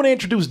 Even when they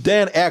introduced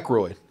Dan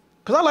Aykroyd,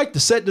 because I like the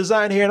set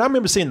design here, and I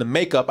remember seeing the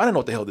makeup. I didn't know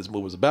what the hell this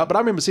movie was about, but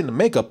I remember seeing the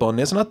makeup on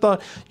this, and I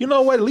thought, you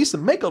know what, at least the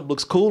makeup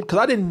looks cool, because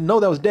I didn't know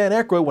that was Dan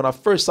Aykroyd when I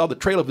first saw the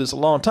trailer of this a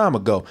long time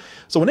ago.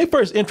 So when they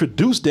first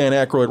introduced Dan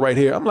Aykroyd right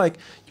here, I'm like,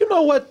 you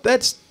know what,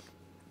 that's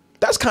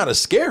kind of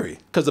scary,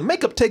 because the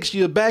makeup takes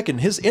you back, and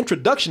his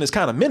introduction is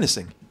kind of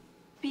menacing.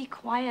 Be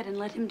quiet and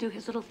let him do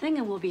his little thing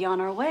and we'll be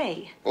on our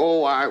way.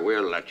 Oh, I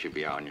will let you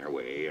be on your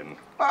way, and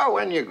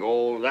when you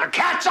go, the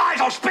cat's eyes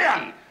will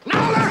spin.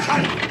 Now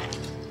listen!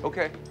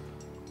 Okay,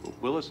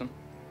 we'll listen.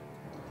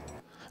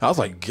 I was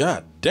like,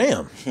 God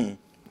damn.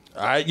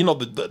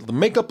 The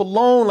makeup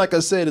alone, like I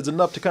said, is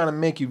enough to kind of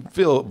make you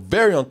feel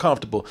very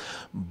uncomfortable.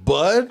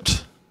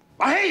 But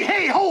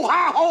Hey, ho,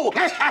 ha, ho!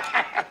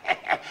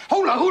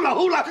 Hula, hula,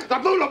 hula, the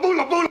boola,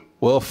 boola, boola.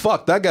 well,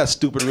 fuck, that got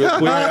stupid real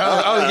quick.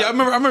 I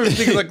remember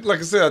thinking like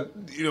I said,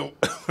 when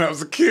I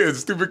was a kid,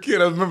 stupid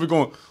kid, I remember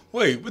going,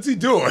 wait, what's he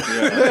doing?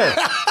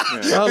 I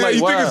was like,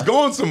 you wow. think it's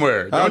going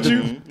somewhere, don't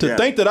you? To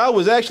think that I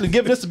was actually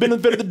giving this the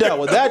benefit of the doubt.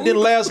 Well, that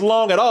didn't last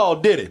long at all,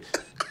 did it?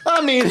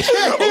 I mean, people,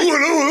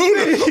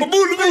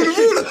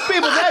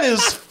 that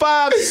is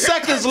 5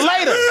 seconds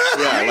later.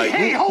 Yeah, like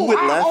who would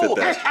laugh at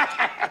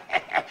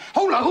that?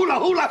 Hula, hula,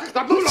 hula, the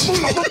boola,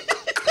 boola, boola.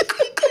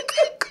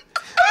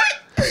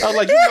 I was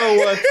like, you know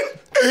what?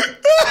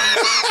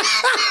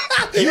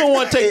 You don't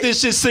want to take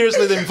this shit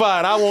seriously, then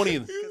fine. I won't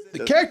either.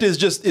 The character is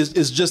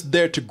just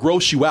there to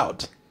gross you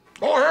out.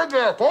 Go ahead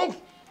there, folks.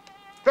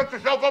 Pick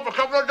yourself up a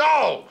couple of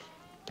dogs.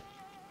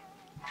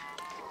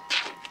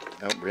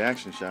 Oh,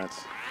 reaction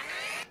shots.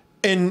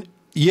 And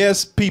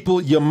yes,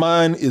 people, your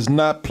mind is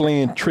not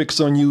playing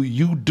tricks on you.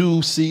 You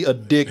do see a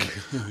dick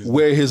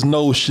where his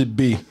nose should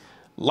be.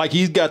 Like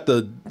he's got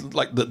the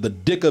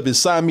dick of his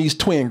Siamese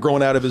twin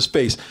growing out of his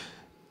face.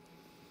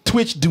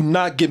 Twitch, do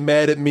not get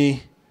mad at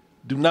me.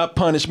 Do not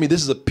punish me.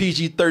 This is a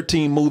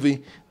PG-13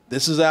 movie.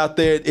 This is out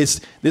there. This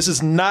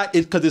is not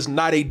it because it's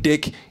not a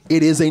dick.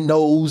 It is a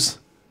nose.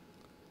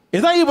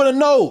 It's not even a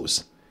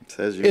nose.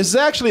 It's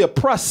actually a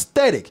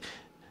prosthetic.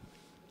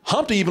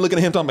 Humpty even looking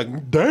at him talking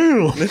like,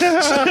 damn.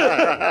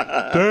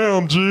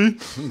 Damn, G.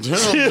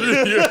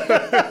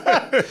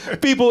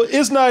 People,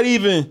 it's not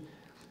even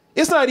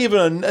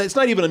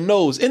a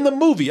nose in the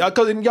movie.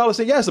 Because y'all are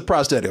saying, yeah, it's a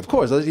prosthetic. Of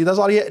course, that's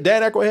all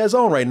Dan Aykroyd has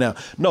on right now.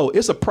 No,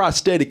 it's a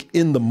prosthetic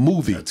in the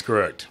movie. That's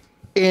correct.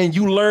 And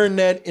you learn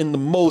that in the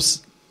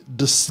most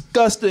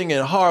disgusting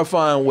and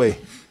horrifying way.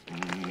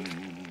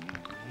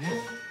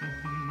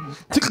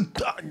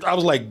 I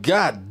was like,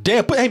 God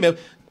damn! Hey man,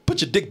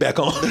 put your dick back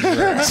on.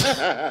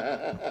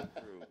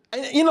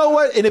 And you know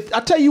what? And I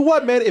tell you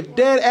what, man, if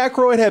Dan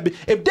Aykroyd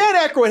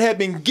had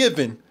been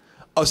given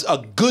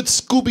a good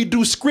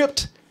Scooby-Doo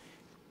script,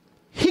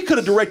 he could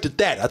have directed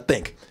that. I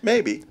think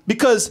maybe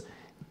because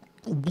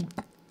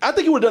I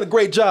think he would have done a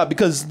great job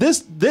because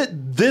this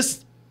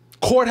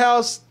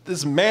courthouse,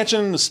 this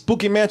mansion, the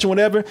spooky mansion,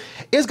 whatever,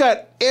 it's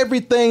got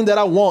everything that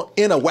I want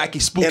in a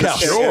wacky spook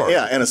house. Sure.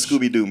 Yeah, in a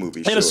Scooby-Doo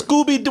movie. In a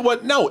Scooby-Doo,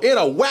 no, in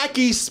a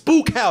wacky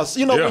spook house.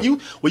 You know,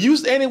 when you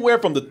anywhere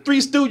from the Three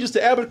Stooges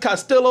to Abbott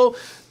Costello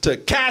to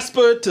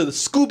Casper to the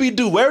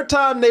Scooby-Doo, every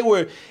time they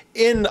were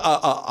in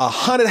a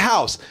haunted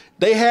house,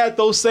 They had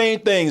those same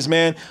things,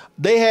 man.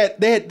 They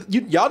had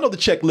y'all know the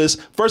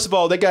checklist. First of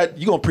all, you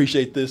gonna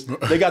appreciate this.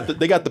 They got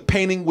the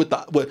painting with the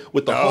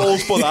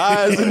holes for the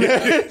eyes in there.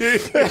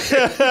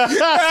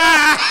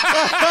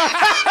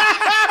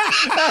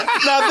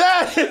 Now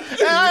that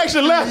I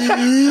actually laughed.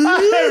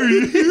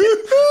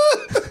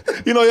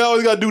 You know, you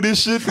always gotta do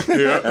this shit.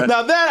 Yeah.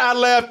 Now that I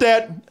laughed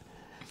at.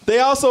 They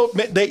also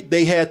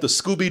they had the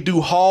Scooby-Doo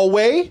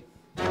hallway.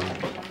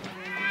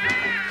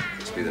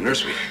 Must be the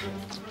nursery.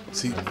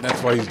 See,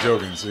 that's why he's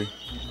joking, see?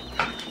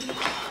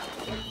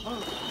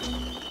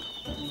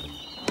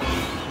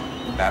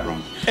 Bat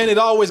room. And it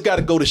always got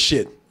to go to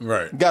shit.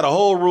 Right. Got a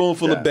whole room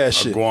full of bat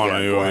shit.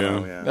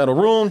 Guano, Got a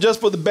room just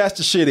for the bats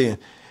to shit in.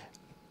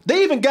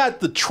 They even got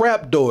the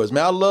trap doors,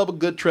 man. I love a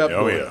good trap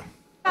door. Yeah.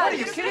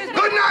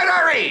 Good night,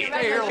 Harry.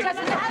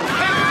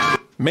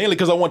 Mainly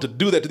because I want to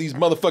do that to these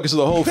motherfuckers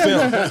the whole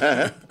film.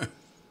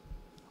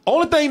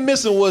 Only thing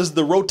missing was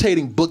the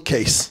rotating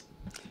bookcase.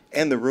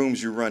 And the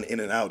rooms you run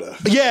in and out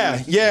of. Yeah,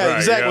 Right,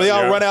 exactly. They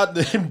all run out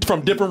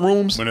from different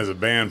rooms. When there's a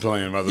band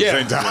playing at the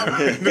same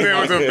time. There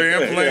was a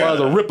band playing. Or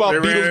the rip-off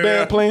Beatles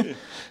band playing.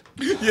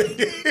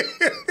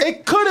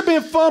 It could have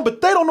been fun,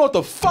 but they don't know what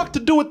the fuck to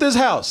do with this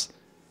house.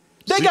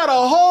 They got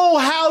a whole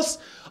house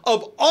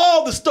of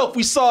all the stuff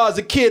we saw as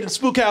a kid in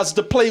spook houses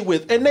to play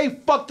with, and they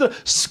fucked up.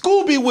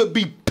 Scooby would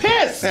be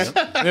pissed.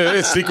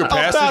 It's secret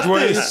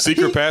passageways.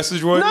 Secret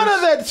passageways. None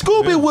of that.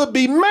 Scooby would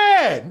be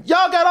mad.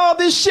 Y'all got all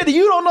this shit and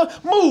you don't know.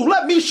 Move.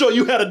 Let me show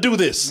you how to do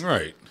this.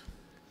 Right.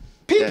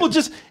 People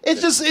just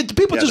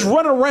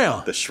running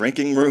around. The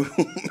shrinking room.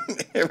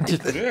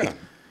 Yeah.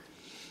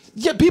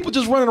 Yeah, people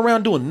just running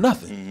around doing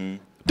nothing.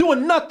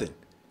 Doing nothing.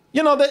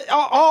 You know,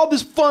 all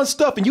this fun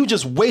stuff, and you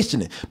just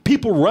wasting it.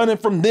 People running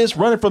from this,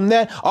 running from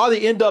that. Or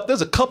they end up,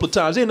 there's a couple of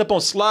times, they end up on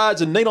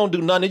slides and they don't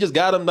do nothing. They just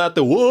got them out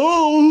there. Whoa.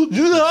 Oh,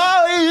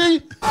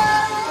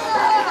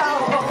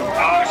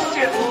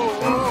 shit.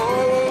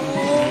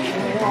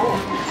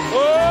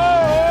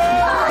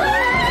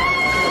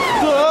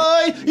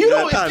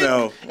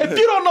 If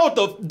you don't know what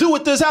to do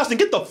with this house, then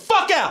get the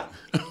fuck out.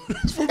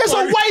 It's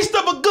a waste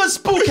of a good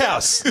spook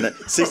house.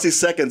 60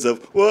 seconds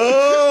of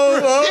whoa.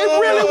 It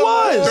really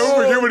was.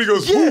 Don't forget when he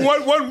goes,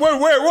 what, where,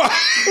 what?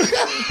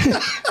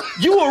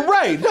 You were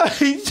right.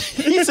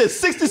 He said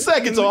 60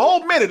 seconds, a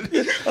whole minute.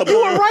 You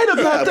were right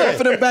about that.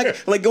 For them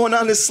back, like going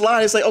down this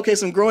slide, it's like, okay,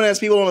 some grown-ass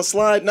people on a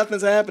slide,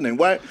 nothing's happening.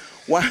 Why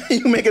are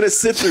you making us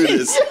sit through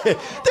this?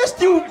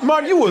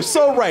 Martin, you were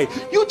so right.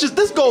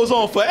 This goes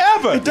on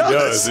forever. It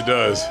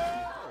does.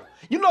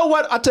 You know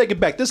what? I take it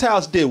back. This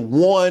house did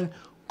one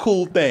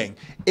cool thing.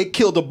 It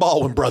killed the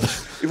Baldwin brother.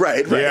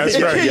 Right. Yeah,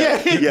 that's right.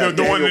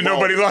 The one that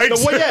nobody likes.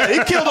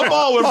 It killed the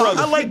Baldwin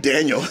brother. I like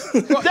Daniel.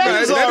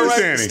 Daniel's all right.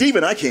 Danny.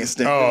 Steven, I can't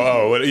stand him.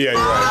 Well, yeah,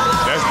 you're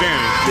right. That's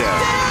Danny.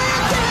 Yeah.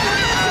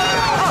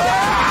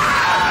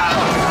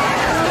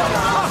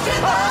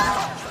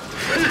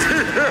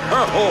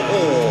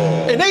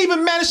 And they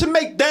even managed to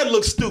make that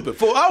look stupid.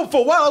 For a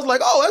while, I was like,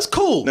 oh, that's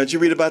cool. Now, did you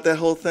read about that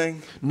whole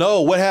thing?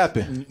 No, what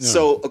happened? No.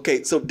 So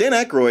Dan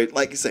Aykroyd,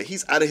 like you said,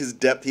 he's out of his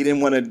depth. He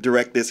didn't want to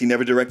direct this. He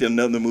never directed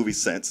another movie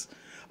since.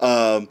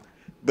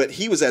 But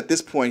he was at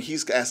this point,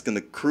 he's asking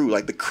the crew.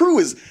 Like, the crew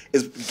is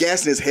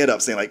gassing his head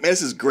up, saying, like, man,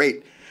 this is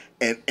great.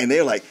 And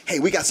they're like, hey,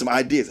 we got some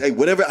ideas. Hey,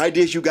 whatever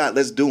ideas you got,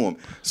 let's do them.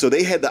 So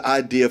they had the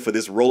idea for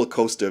this roller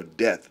coaster of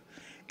death.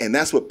 And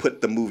that's what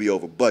put the movie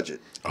over budget.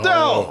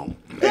 No,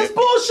 this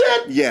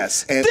bullshit.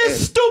 Yes,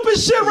 this stupid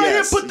shit right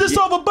here put this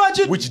over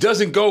budget, which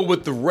doesn't go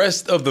with the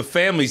rest of the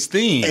family's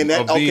theme. And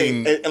that,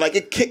 and like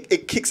it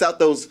kicks out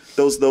those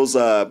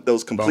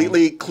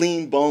completely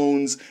clean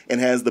bones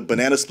and has the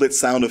banana split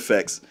sound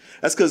effects.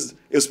 That's because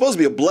it was supposed to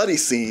be a bloody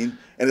scene,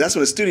 and that's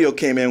when the studio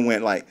came in and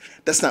went like,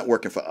 "That's not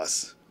working for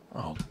us."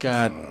 Oh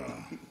God,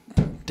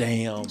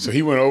 damn! So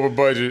he went over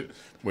budget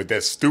with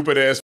that stupid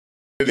ass.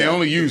 They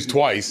only used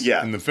twice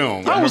in the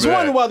film. I was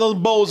wondering why those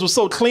bowls were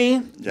so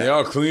clean. They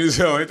all clean as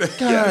hell, ain't they?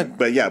 God.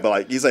 But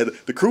like he said,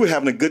 the crew were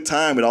having a good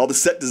time with all the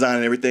set design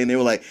and everything. They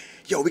were like,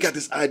 "Yo, we got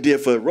this idea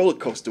for a roller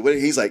coaster."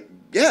 He's like,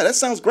 "Yeah, that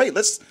sounds great.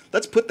 Let's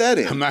put that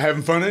in." I'm not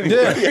having fun anyway.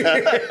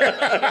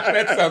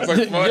 That sounds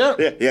like fun.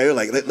 Yeah, you're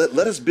like,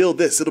 let us build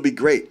this. It'll be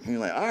great. And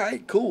you're like, all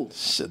right, cool.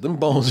 Shit, them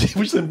bones.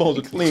 Wish them bones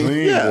were clean.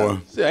 Boy.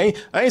 See, I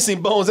ain't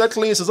seen bones that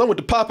clean since I went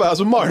to Popeyes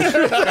with Martin.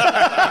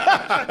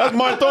 That's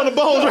Martin throwing the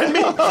bones right at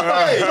me.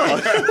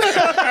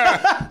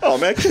 Oh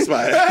man, kiss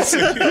my ass.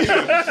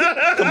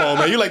 Come on,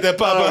 man. You like that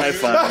Popeye? All right,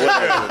 fine.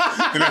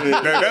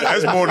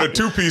 That's more than a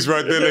two-piece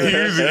right there that he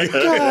usually.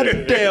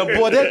 God damn,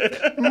 boy.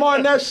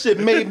 Martin, that shit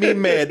made me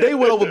mad. They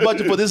went over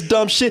budget for this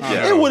dumb shit.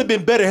 It would have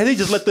been better had they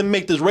just let them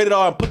make this rated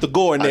R and put the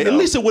gore in there. At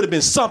least it would have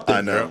been something.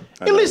 I know.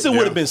 At least it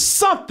would have been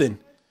something.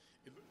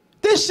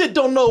 This shit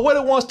don't know what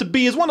it wants to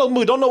be. It's one of those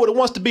movies, don't know what it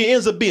wants to be. It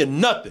ends up being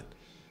nothing.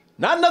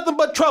 Not nothing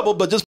but trouble,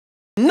 but just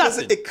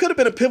nothing. It could have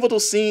been a pivotal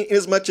scene in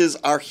as much as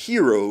our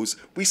heroes,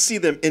 we see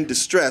them in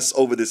distress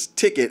over this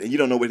ticket and you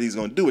don't know what he's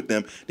going to do with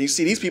them. Then you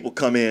see these people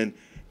come in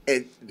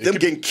and them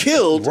getting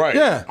killed. Right.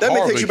 Yeah.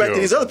 That takes you back to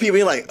these other people.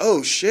 You're like,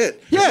 oh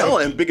shit. Yeah. Y'all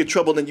in bigger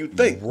trouble than you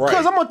think. Right.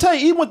 Because I'm going to tell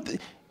you,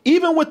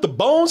 even with the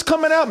bones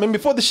coming out, man,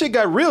 before the shit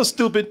got real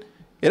stupid,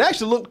 it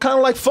actually looked kind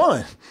of like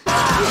fun.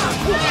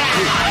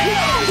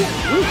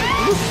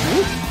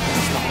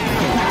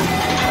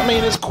 I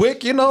mean, it's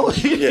quick, you know.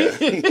 Yeah.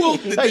 Well,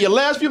 hey, your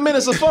last few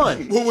minutes of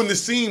fun. Well, when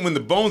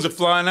the bones are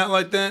flying out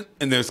like that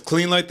and they're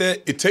clean like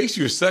that, it takes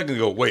you a second to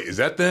go, wait, is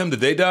that them? Did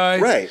they die?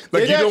 Right.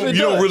 Like It you don't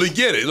does. really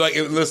get it. Like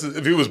unless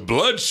if it was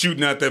blood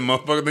shooting out that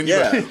motherfucker, then you're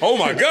Yeah. like, oh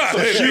my god,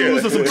 Some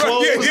shoes and some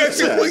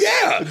clothes.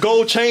 Yeah.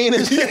 Gold chain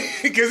and shit.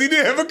 Because he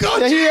didn't have a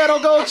gun. Yeah, he had a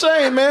gold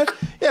chain, man.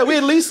 Yeah,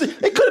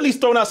 they could at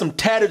least thrown out some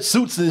tattered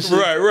suits and shit.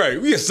 Right.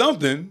 We had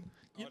something.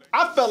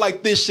 I felt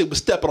like this shit was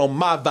stepping on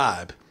my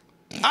vibe.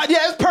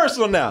 Yeah, it's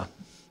personal now.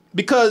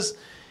 Because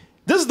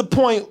this is the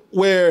point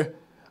where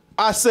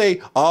I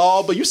say,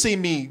 oh, but you see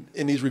me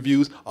in these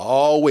reviews,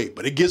 oh, wait,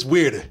 but it gets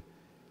weirder.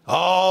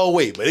 Oh,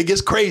 wait, but it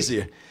gets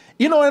crazier.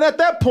 You know, and at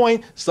that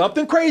point,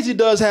 something crazy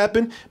does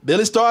happen.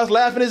 Billy starts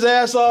laughing his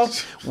ass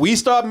off. We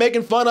start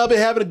making fun of it,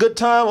 having a good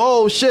time.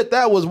 Oh, shit,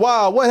 that was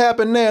wild. What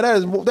happened there?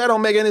 That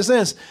don't make any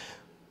sense.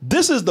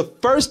 This is the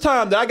first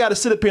time that I got to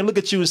sit up here and look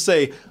at you and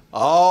say,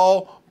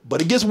 oh,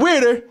 but it gets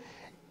weirder.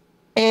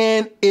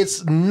 And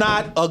it's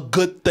not a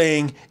good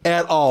thing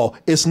at all.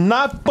 It's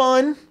not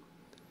fun.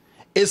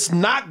 It's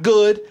not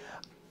good.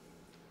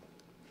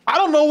 I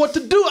don't know what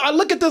to do. I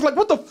look at this like,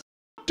 what the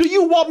do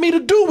you want me to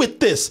do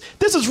with this?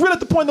 This is really at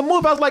the point of the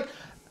movie. I was like,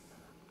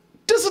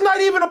 this is not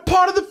even a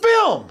part of the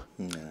film.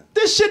 Yeah.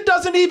 This shit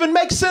doesn't even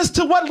make sense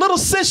to what little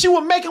sense you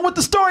were making with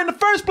the story in the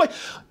first place.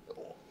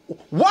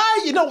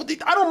 Why? You know,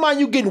 I don't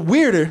mind you getting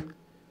weirder.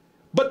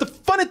 But the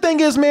funny thing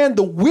is, man,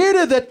 the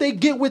weirder that they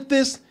get with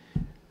this,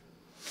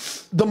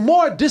 the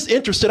more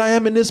disinterested I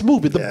am in this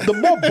movie, the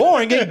more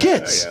boring it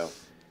gets. Yeah.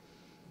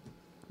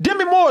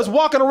 Demi Moore is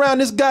walking around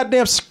this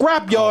goddamn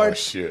scrapyard. Oh,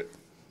 shit.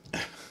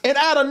 And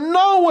out of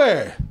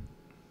nowhere,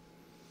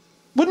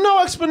 with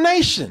no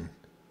explanation,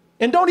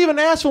 and don't even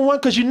ask for one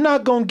because you're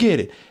not going to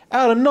get it.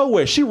 Out of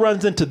nowhere, she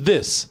runs into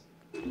this.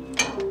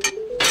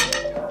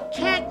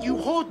 Can't you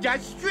hold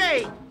that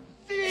straight?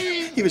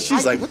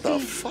 She's like, what the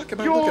fuck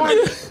am I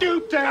looking at?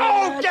 Stupid.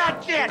 Oh,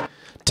 that's it.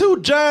 Two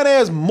giant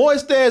ass,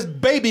 moist ass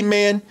baby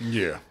men.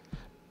 Yeah.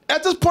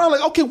 At this point, I'm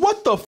like, okay,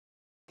 what the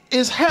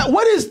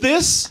what is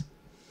this?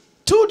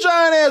 Two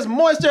giant ass,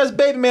 moist ass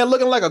baby men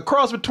looking like a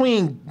cross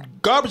between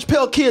Garbage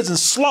Pail Kids and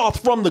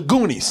Sloth from the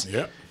Goonies.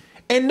 Yeah.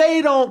 And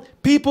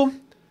people,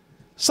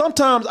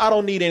 sometimes I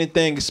don't need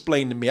anything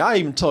explained to me. I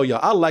even told y'all,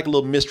 I like a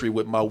little mystery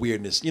with my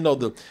weirdness. You know,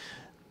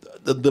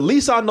 the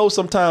least I know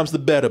sometimes the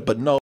better, but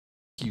no,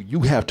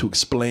 you have to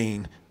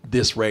explain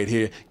this right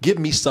here. Give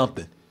me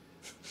something.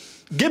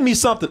 Give me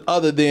something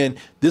other than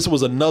this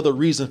was another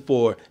reason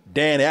for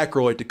Dan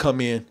Aykroyd to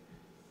come in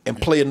and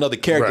play another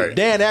character. Right.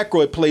 Dan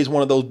Aykroyd plays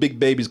one of those big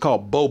babies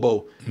called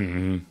Bobo.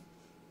 Mm-hmm.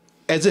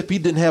 As if he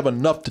didn't have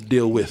enough to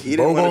deal with.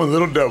 Bobo and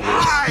Little Devil.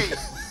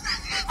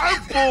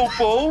 I'm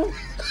Bobo.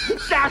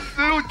 That's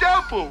Little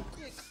Devil.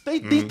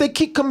 They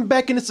keep coming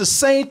back and it's the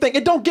same thing.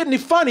 It don't get any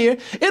funnier.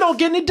 It don't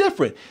get any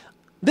different.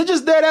 They're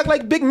just there to act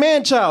like big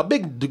man child.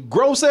 Big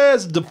gross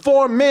ass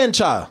deformed man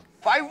child.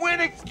 If I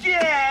win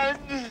again.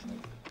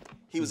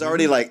 He was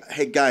already like,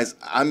 hey guys,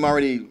 I'm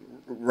already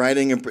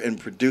writing and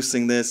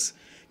producing this.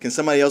 Can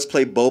somebody else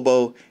play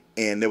Bobo?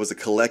 And there was a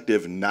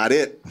collective, not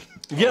it.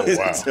 Yeah. Oh,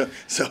 wow.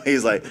 so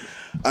he's like,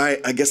 all right,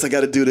 I guess I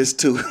got to do this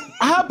too.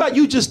 How about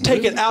you just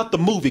take it out the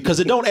movie because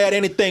it don't add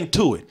anything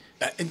to it?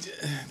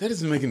 That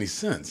doesn't make any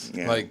sense.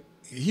 Yeah. Like,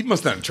 he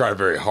must not have tried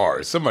very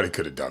hard. Somebody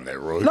could have done that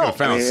role. He No, could have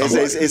found It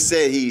somebody.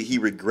 said he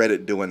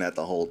regretted doing that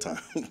the whole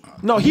time.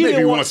 No, he Maybe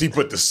didn't want. once he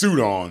put the suit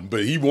on,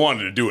 but he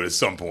wanted to do it at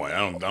some point.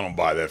 I don't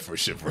buy that for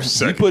shit for a He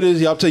second. put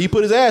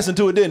his ass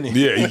into it, didn't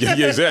he? Yeah,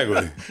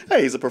 exactly.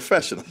 Hey, he's a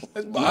professional.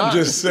 I'm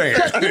just saying.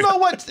 You know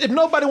what? If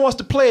nobody wants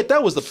to play it,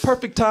 that was the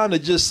perfect time to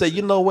just say,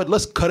 you know what?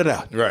 Let's cut it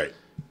out. Right.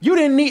 You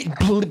didn't need,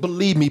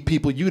 believe me,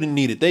 people, you didn't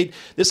need it.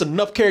 There's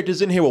enough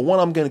characters in here where one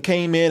of them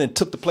came in and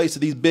took the place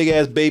of these big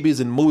ass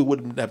babies, and the movie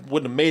wouldn't have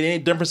made any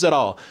difference at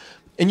all.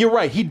 And you're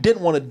right, he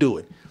didn't want to do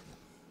it.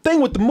 Thing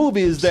with the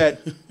movie is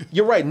that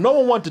you're right, no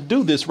one wanted to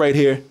do this right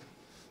here.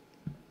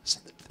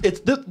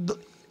 It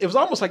was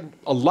almost like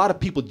a lot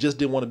of people just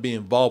didn't want to be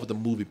involved with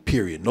the movie.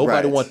 Period.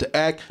 Nobody wanted to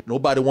act.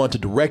 Nobody wanted to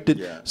direct it.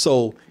 Yeah.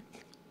 So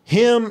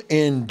him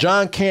and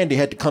John Candy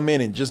had to come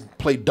in and just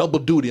play double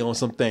duty on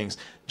some things.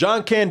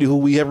 John Candy, who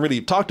we haven't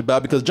really talked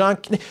about, because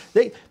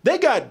they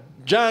got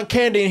John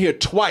Candy in here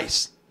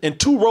twice in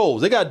two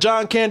roles. They got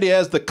John Candy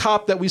as the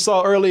cop that we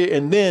saw earlier,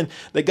 and then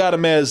they got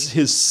him as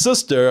his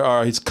sister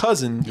or his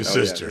cousin. His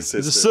sister. His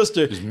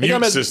sister. His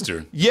mute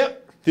sister.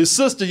 Yep, his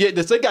sister. Yeah,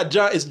 they got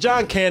John. It's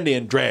John Candy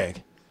in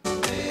drag.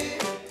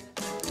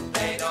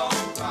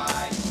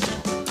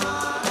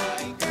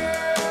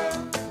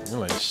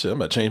 Shit, I'm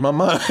about to change my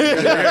mind. You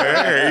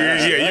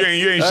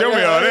ain't show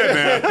me all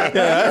that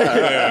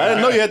now. I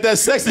didn't know you had that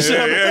sexy shit.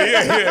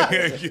 Yeah.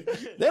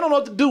 They don't know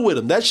what to do with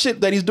him. That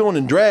shit that he's doing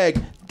in drag,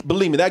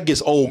 believe me, that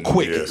gets old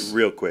quick. Yes.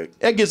 Real quick.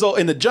 That gets old.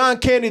 And the John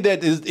Candy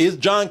that is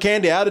John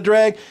Candy out of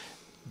drag,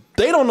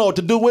 They don't know what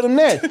to do with him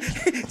then.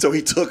 So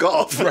he took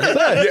off.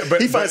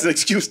 He finds an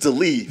excuse to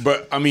leave.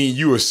 But I mean,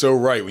 you were so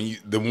right when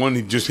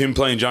him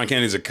playing John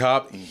Candy as a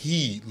cop.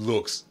 He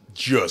looks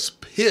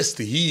just pissed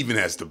that he even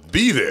has to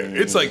be there.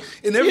 It's like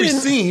in every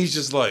scene, he's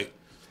just like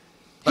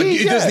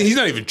he's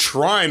not even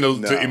trying to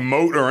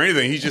emote or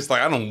anything. He's just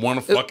like, I don't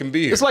want to fucking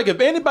be here. It's like if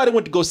anybody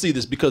went to go see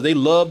this because they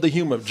love the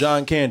humor of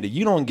John Candy,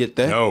 you don't get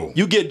that. No,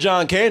 you get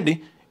John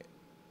Candy.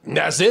 And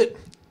that's it.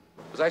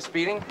 Was I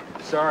speeding?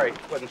 Sorry,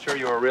 wasn't sure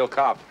you were a real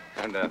cop.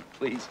 And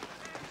please,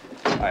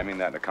 I mean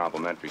that in a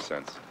complimentary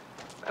sense.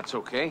 That's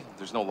okay.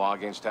 There's no law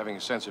against having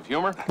a sense of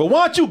humor. But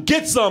why don't you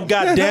get some,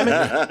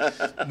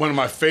 goddammit? One of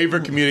my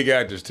favorite comedic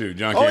actors too,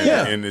 John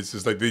Candy. And it's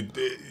just like they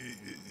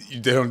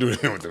don't do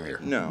anything with him here.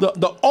 No.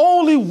 The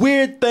only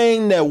weird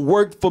thing that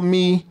worked for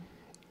me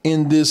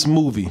in this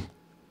movie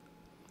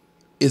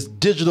is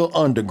Digital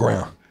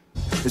Underground.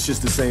 It's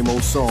just the same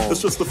old song.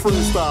 It's just the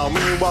freestyle.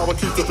 Meanwhile, I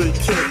keep the beat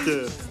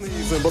kicking,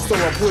 sneezing, but still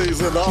I'm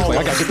pleasing. I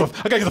gotta get the movie.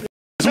 I gotta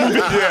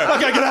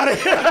get out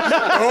of here.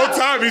 The whole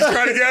time he's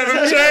trying to get out of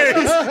them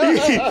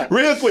chains.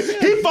 Real quick.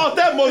 He fought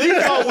that mother. He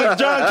fought with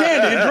John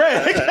Candy and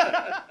drag.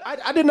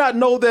 I did not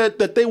know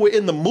that they were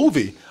in the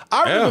movie.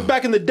 I remember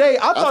back in the day,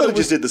 I thought they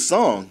just did the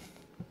song.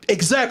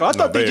 Exactly. I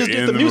thought they just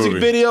did the music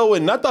video,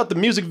 and I thought the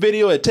music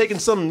video had taken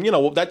some,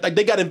 like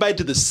they got invited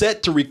to the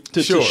set to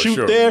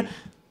shoot there.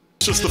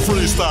 It's just the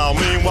freestyle.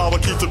 Meanwhile, I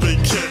keep the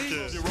beat kicking.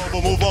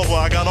 Move over,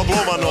 I gotta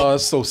blow my nose. Oh,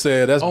 that's so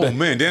sad. That's bad.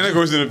 Man, Dan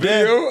Aykroyd's in the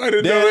video. I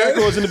didn't know that. Dan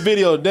Aykroyd's in the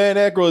video. Dan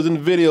Aykroyd's in the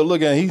video.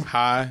 Look at him. He's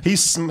high.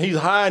 He's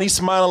high and he's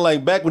smiling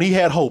like back when he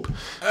had hope.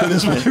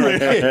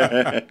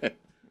 I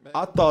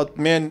thought,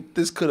 man,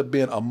 this could have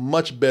been a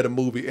much better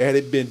movie had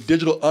it been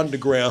Digital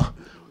Underground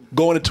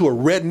going into a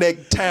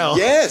redneck town.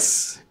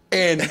 Yes.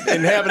 And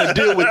having to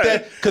deal with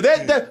that. Because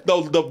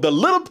the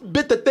little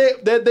bit that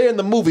they're in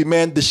the movie,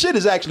 man, the shit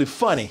is actually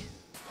funny.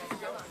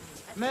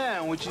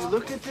 Man, would you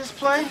look at this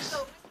place?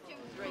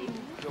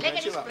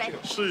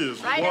 She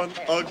is one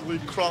ugly,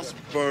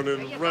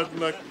 cross-burning,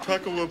 redneck,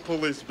 Peckerwood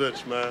police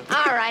bitch, man.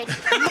 All right.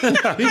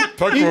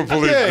 Peckerwood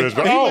police bitch.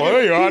 Oh,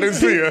 there you are. I didn't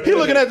see her. He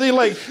looking at me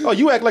like, oh,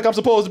 you act like I'm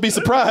supposed to be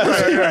surprised.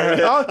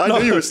 I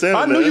knew you were standing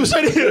there. I knew you were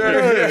standing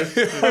there.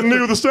 I knew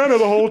you were standing there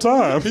the whole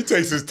time. He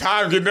takes his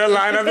time getting that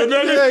line up.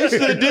 Yeah, he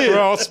sure did.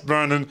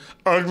 Cross-burning,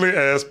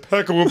 ugly-ass,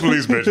 Peckerwood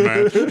police bitch,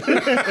 man.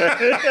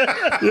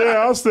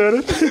 Yeah, I said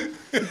it.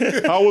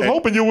 I was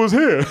hoping you was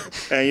here.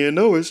 And you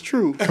know it's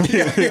true.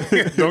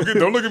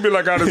 Don't look at me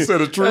like I done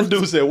said the truth. That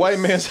dude said white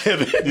man's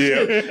heaven.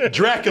 Yeah.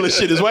 Dracula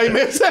shit is white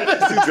man's heaven.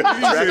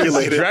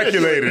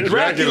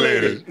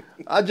 Draculated.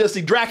 I just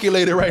see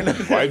Draculated right now.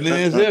 White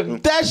man's heaven.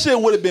 That shit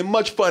would have been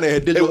much funnier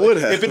if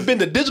it had been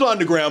the Digital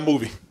Underground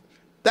movie.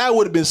 That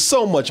would have been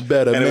so much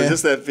better, man. And it was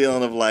just that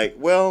feeling of like,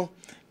 well,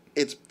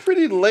 it's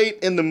pretty late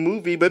in the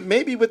movie, but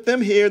maybe with them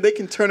here, they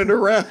can turn it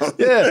around.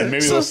 Yeah. And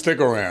maybe they'll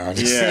stick around.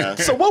 Yeah.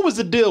 So what was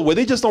the deal? Were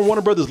they just on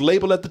Warner Brothers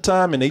label at the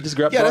time and they just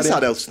grabbed that's how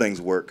those things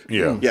work.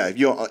 Yeah. Yeah, if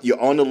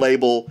you're on the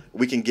label,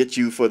 we can get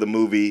you for the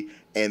movie,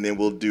 and then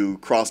we'll do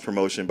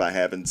cross-promotion by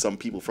having some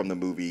people from the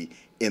movie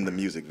in the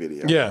music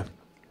video. Yeah.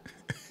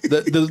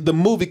 The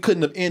movie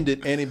couldn't have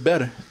ended any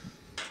better.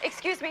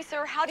 Excuse me,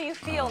 sir. How do you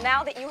feel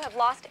now that you have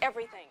lost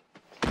everything?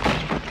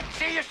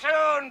 See you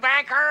soon,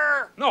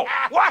 banker. No.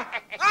 What?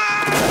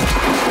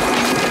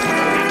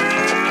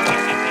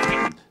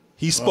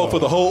 He spoke for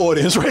the whole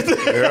audience right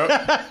there.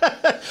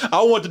 Yep.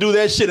 I wanted to do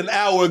that shit an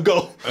hour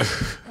ago.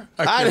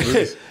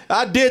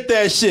 I did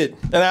that shit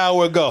an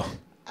hour ago.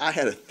 I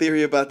had a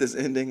theory about this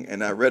ending,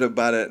 and I read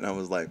about it, and I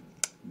was like,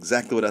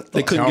 exactly what I thought.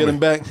 They couldn't get him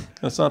back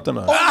or something.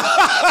 You did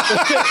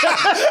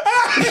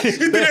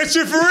that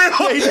shit for real?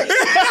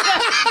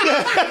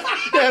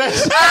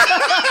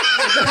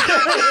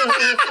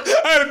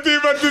 I had a theory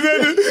about this.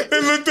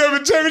 They looked up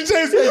and Chevy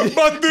Chase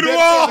bumped through the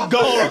wall. And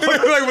they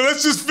were like, well,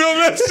 let's just film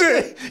that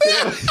shit. He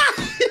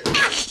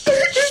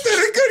said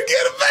they couldn't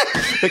get him back.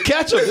 The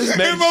catch up. This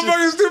man,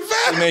 motherfucker's too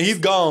fast. Man, he's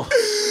gone.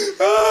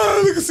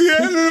 Oh, look at see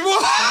that in the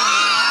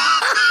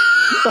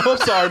wall. I'm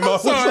sorry, Mo.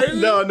 Sorry.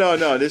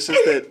 No. This is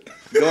that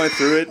going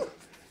through it,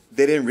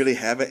 they didn't really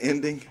have an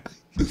ending.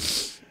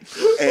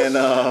 And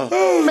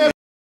man,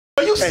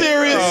 are you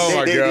serious? Oh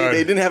my God.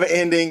 They didn't have an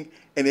ending,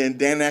 and then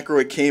Dan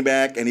Aykroyd came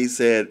back and he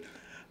said,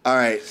 all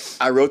right,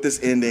 I wrote this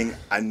ending.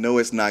 I know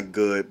it's not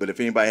good, but if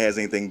anybody has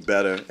anything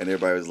better, and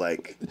everybody was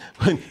like,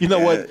 you know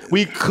what?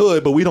 We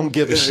could, but we don't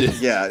give a shit.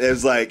 Yeah, it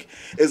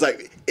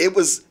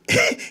was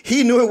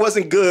he knew it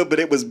wasn't good, but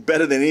it was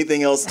better than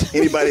anything else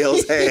anybody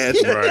else had.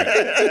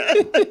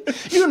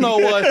 Right. You know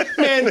what,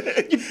 man,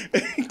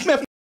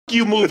 f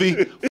you movie.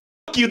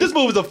 F you. This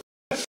movie's a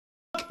f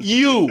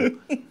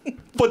you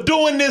for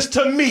doing this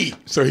to me.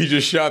 So he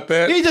just shot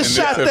that? He just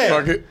shot that.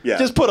 Fuck it? Yeah.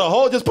 Just put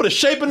a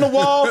shape in the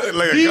wall.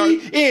 Like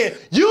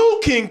you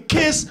can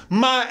kiss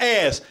my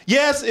ass.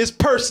 Yes, it's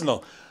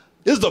personal.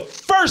 This is the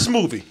first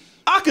movie.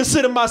 I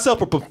consider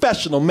myself a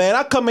professional, man.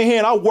 I come in here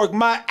and I work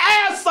my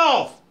ass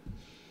off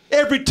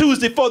every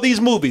Tuesday for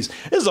these movies.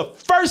 This is the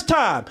first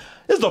time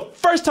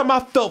I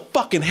felt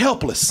fucking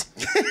helpless.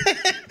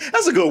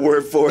 That's a good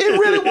word for it. It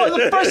really was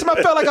the first time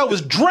I felt like I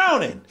was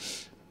drowning,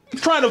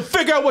 trying to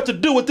figure out what to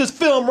do with this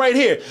film right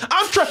here.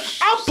 I'm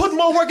putting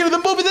more work into the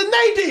movie than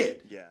they did.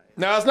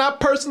 Now, it's not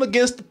personal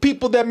against the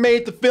people that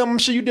made the film. I'm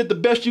sure you did the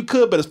best you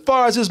could, but as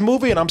far as this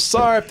movie, and I'm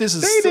sorry if this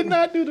is... They did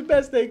not do the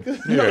best they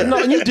could. No,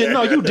 you did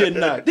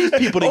not. These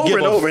people didn't give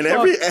a fuck. Over and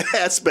over, in every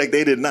aspect,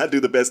 they did not do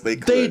the best they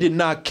could. They did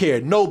not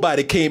care.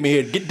 Nobody came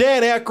in here.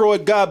 Dan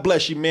Aykroyd, God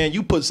bless you, man.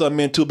 You put something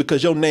into it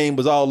because your name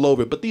was all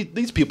over it, but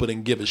these people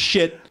didn't give a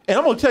shit. And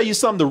I'm going to tell you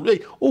something.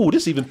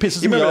 This even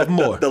pisses me off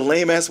more. The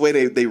lame-ass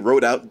way they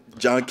wrote out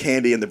John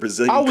Candy and the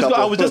Brazilian couple.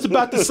 I was just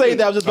about to say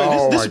that.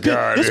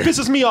 This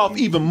pisses me off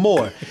even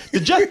more.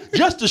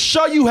 Just to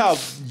show you how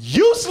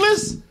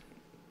useless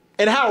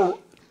and how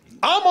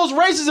almost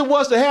racist it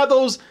was to have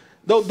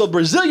the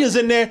Brazilians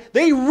in there.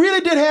 They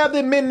really did have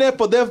them in there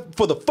for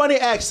the funny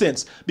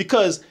accents,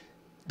 because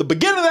the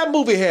beginning of that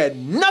movie had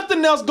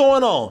nothing else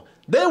going on.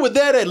 They were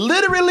there to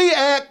literally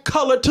add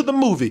color to the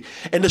movie.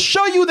 And to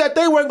show you that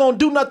they weren't going to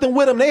do nothing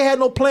with them, they had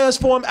no plans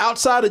for them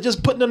outside of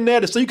just putting them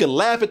there so you can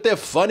laugh at their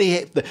funny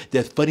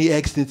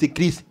accents.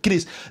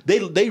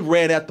 They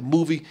ran out the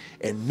movie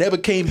and never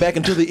came back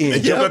until the end. They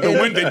jumped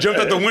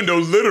out the window,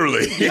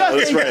 literally. Yeah,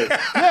 that's right.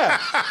 Yeah.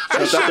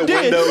 They jumped out the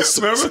window,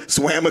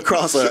 swam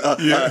across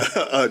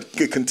a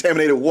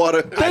contaminated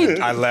water.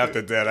 I laughed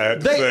at that, I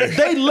had to say.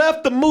 They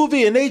left the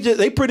movie and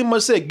they pretty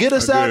much said, get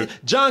us out.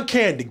 John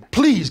Candy,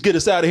 please get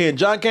us out of here. And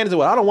John Candy said,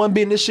 well, I don't want to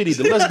be in this shit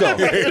either. Let's go.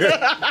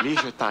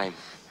 Leisure time.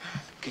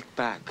 Kick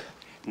back.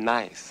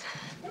 Nice.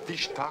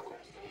 Fish tacos.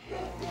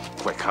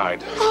 Quick,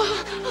 hide.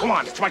 Come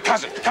on, it's my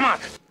cousin. Come on.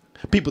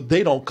 People,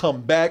 they don't come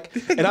back.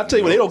 And I tell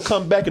you what, they don't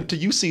come back until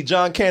you see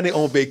John Candy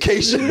on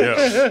vacation.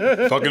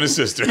 Yeah. Fucking his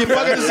sister. Yeah,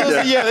 fucking his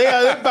sister. Yeah,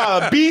 they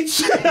by a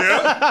beach.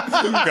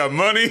 Yeah. Got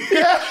money.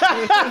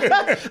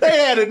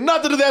 They added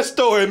nothing to that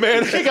story,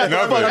 man. They got the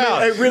fuck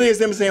out. It really is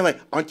them saying,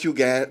 like, aren't you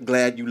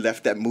glad you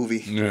left that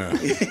movie? Yeah.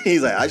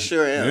 He's like, I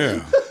sure am.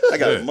 Yeah. I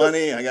got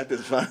money. I got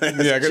this fine ass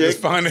I got this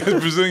chick. fine ass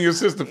Brazilian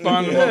sister.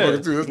 Fine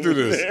motherfucker too. Let's do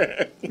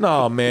this.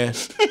 No, man.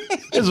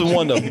 This is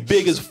one of the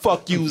biggest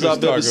fuck yous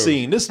I've ever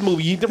seen. This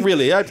movie,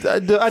 really, I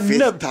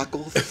never...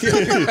 tacos.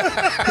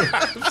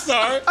 I'm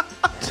sorry.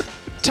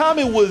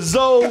 Tommy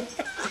Wiseau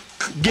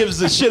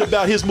gives a shit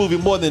about his movie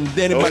more than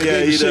anybody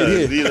gives a shit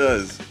here. He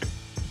does.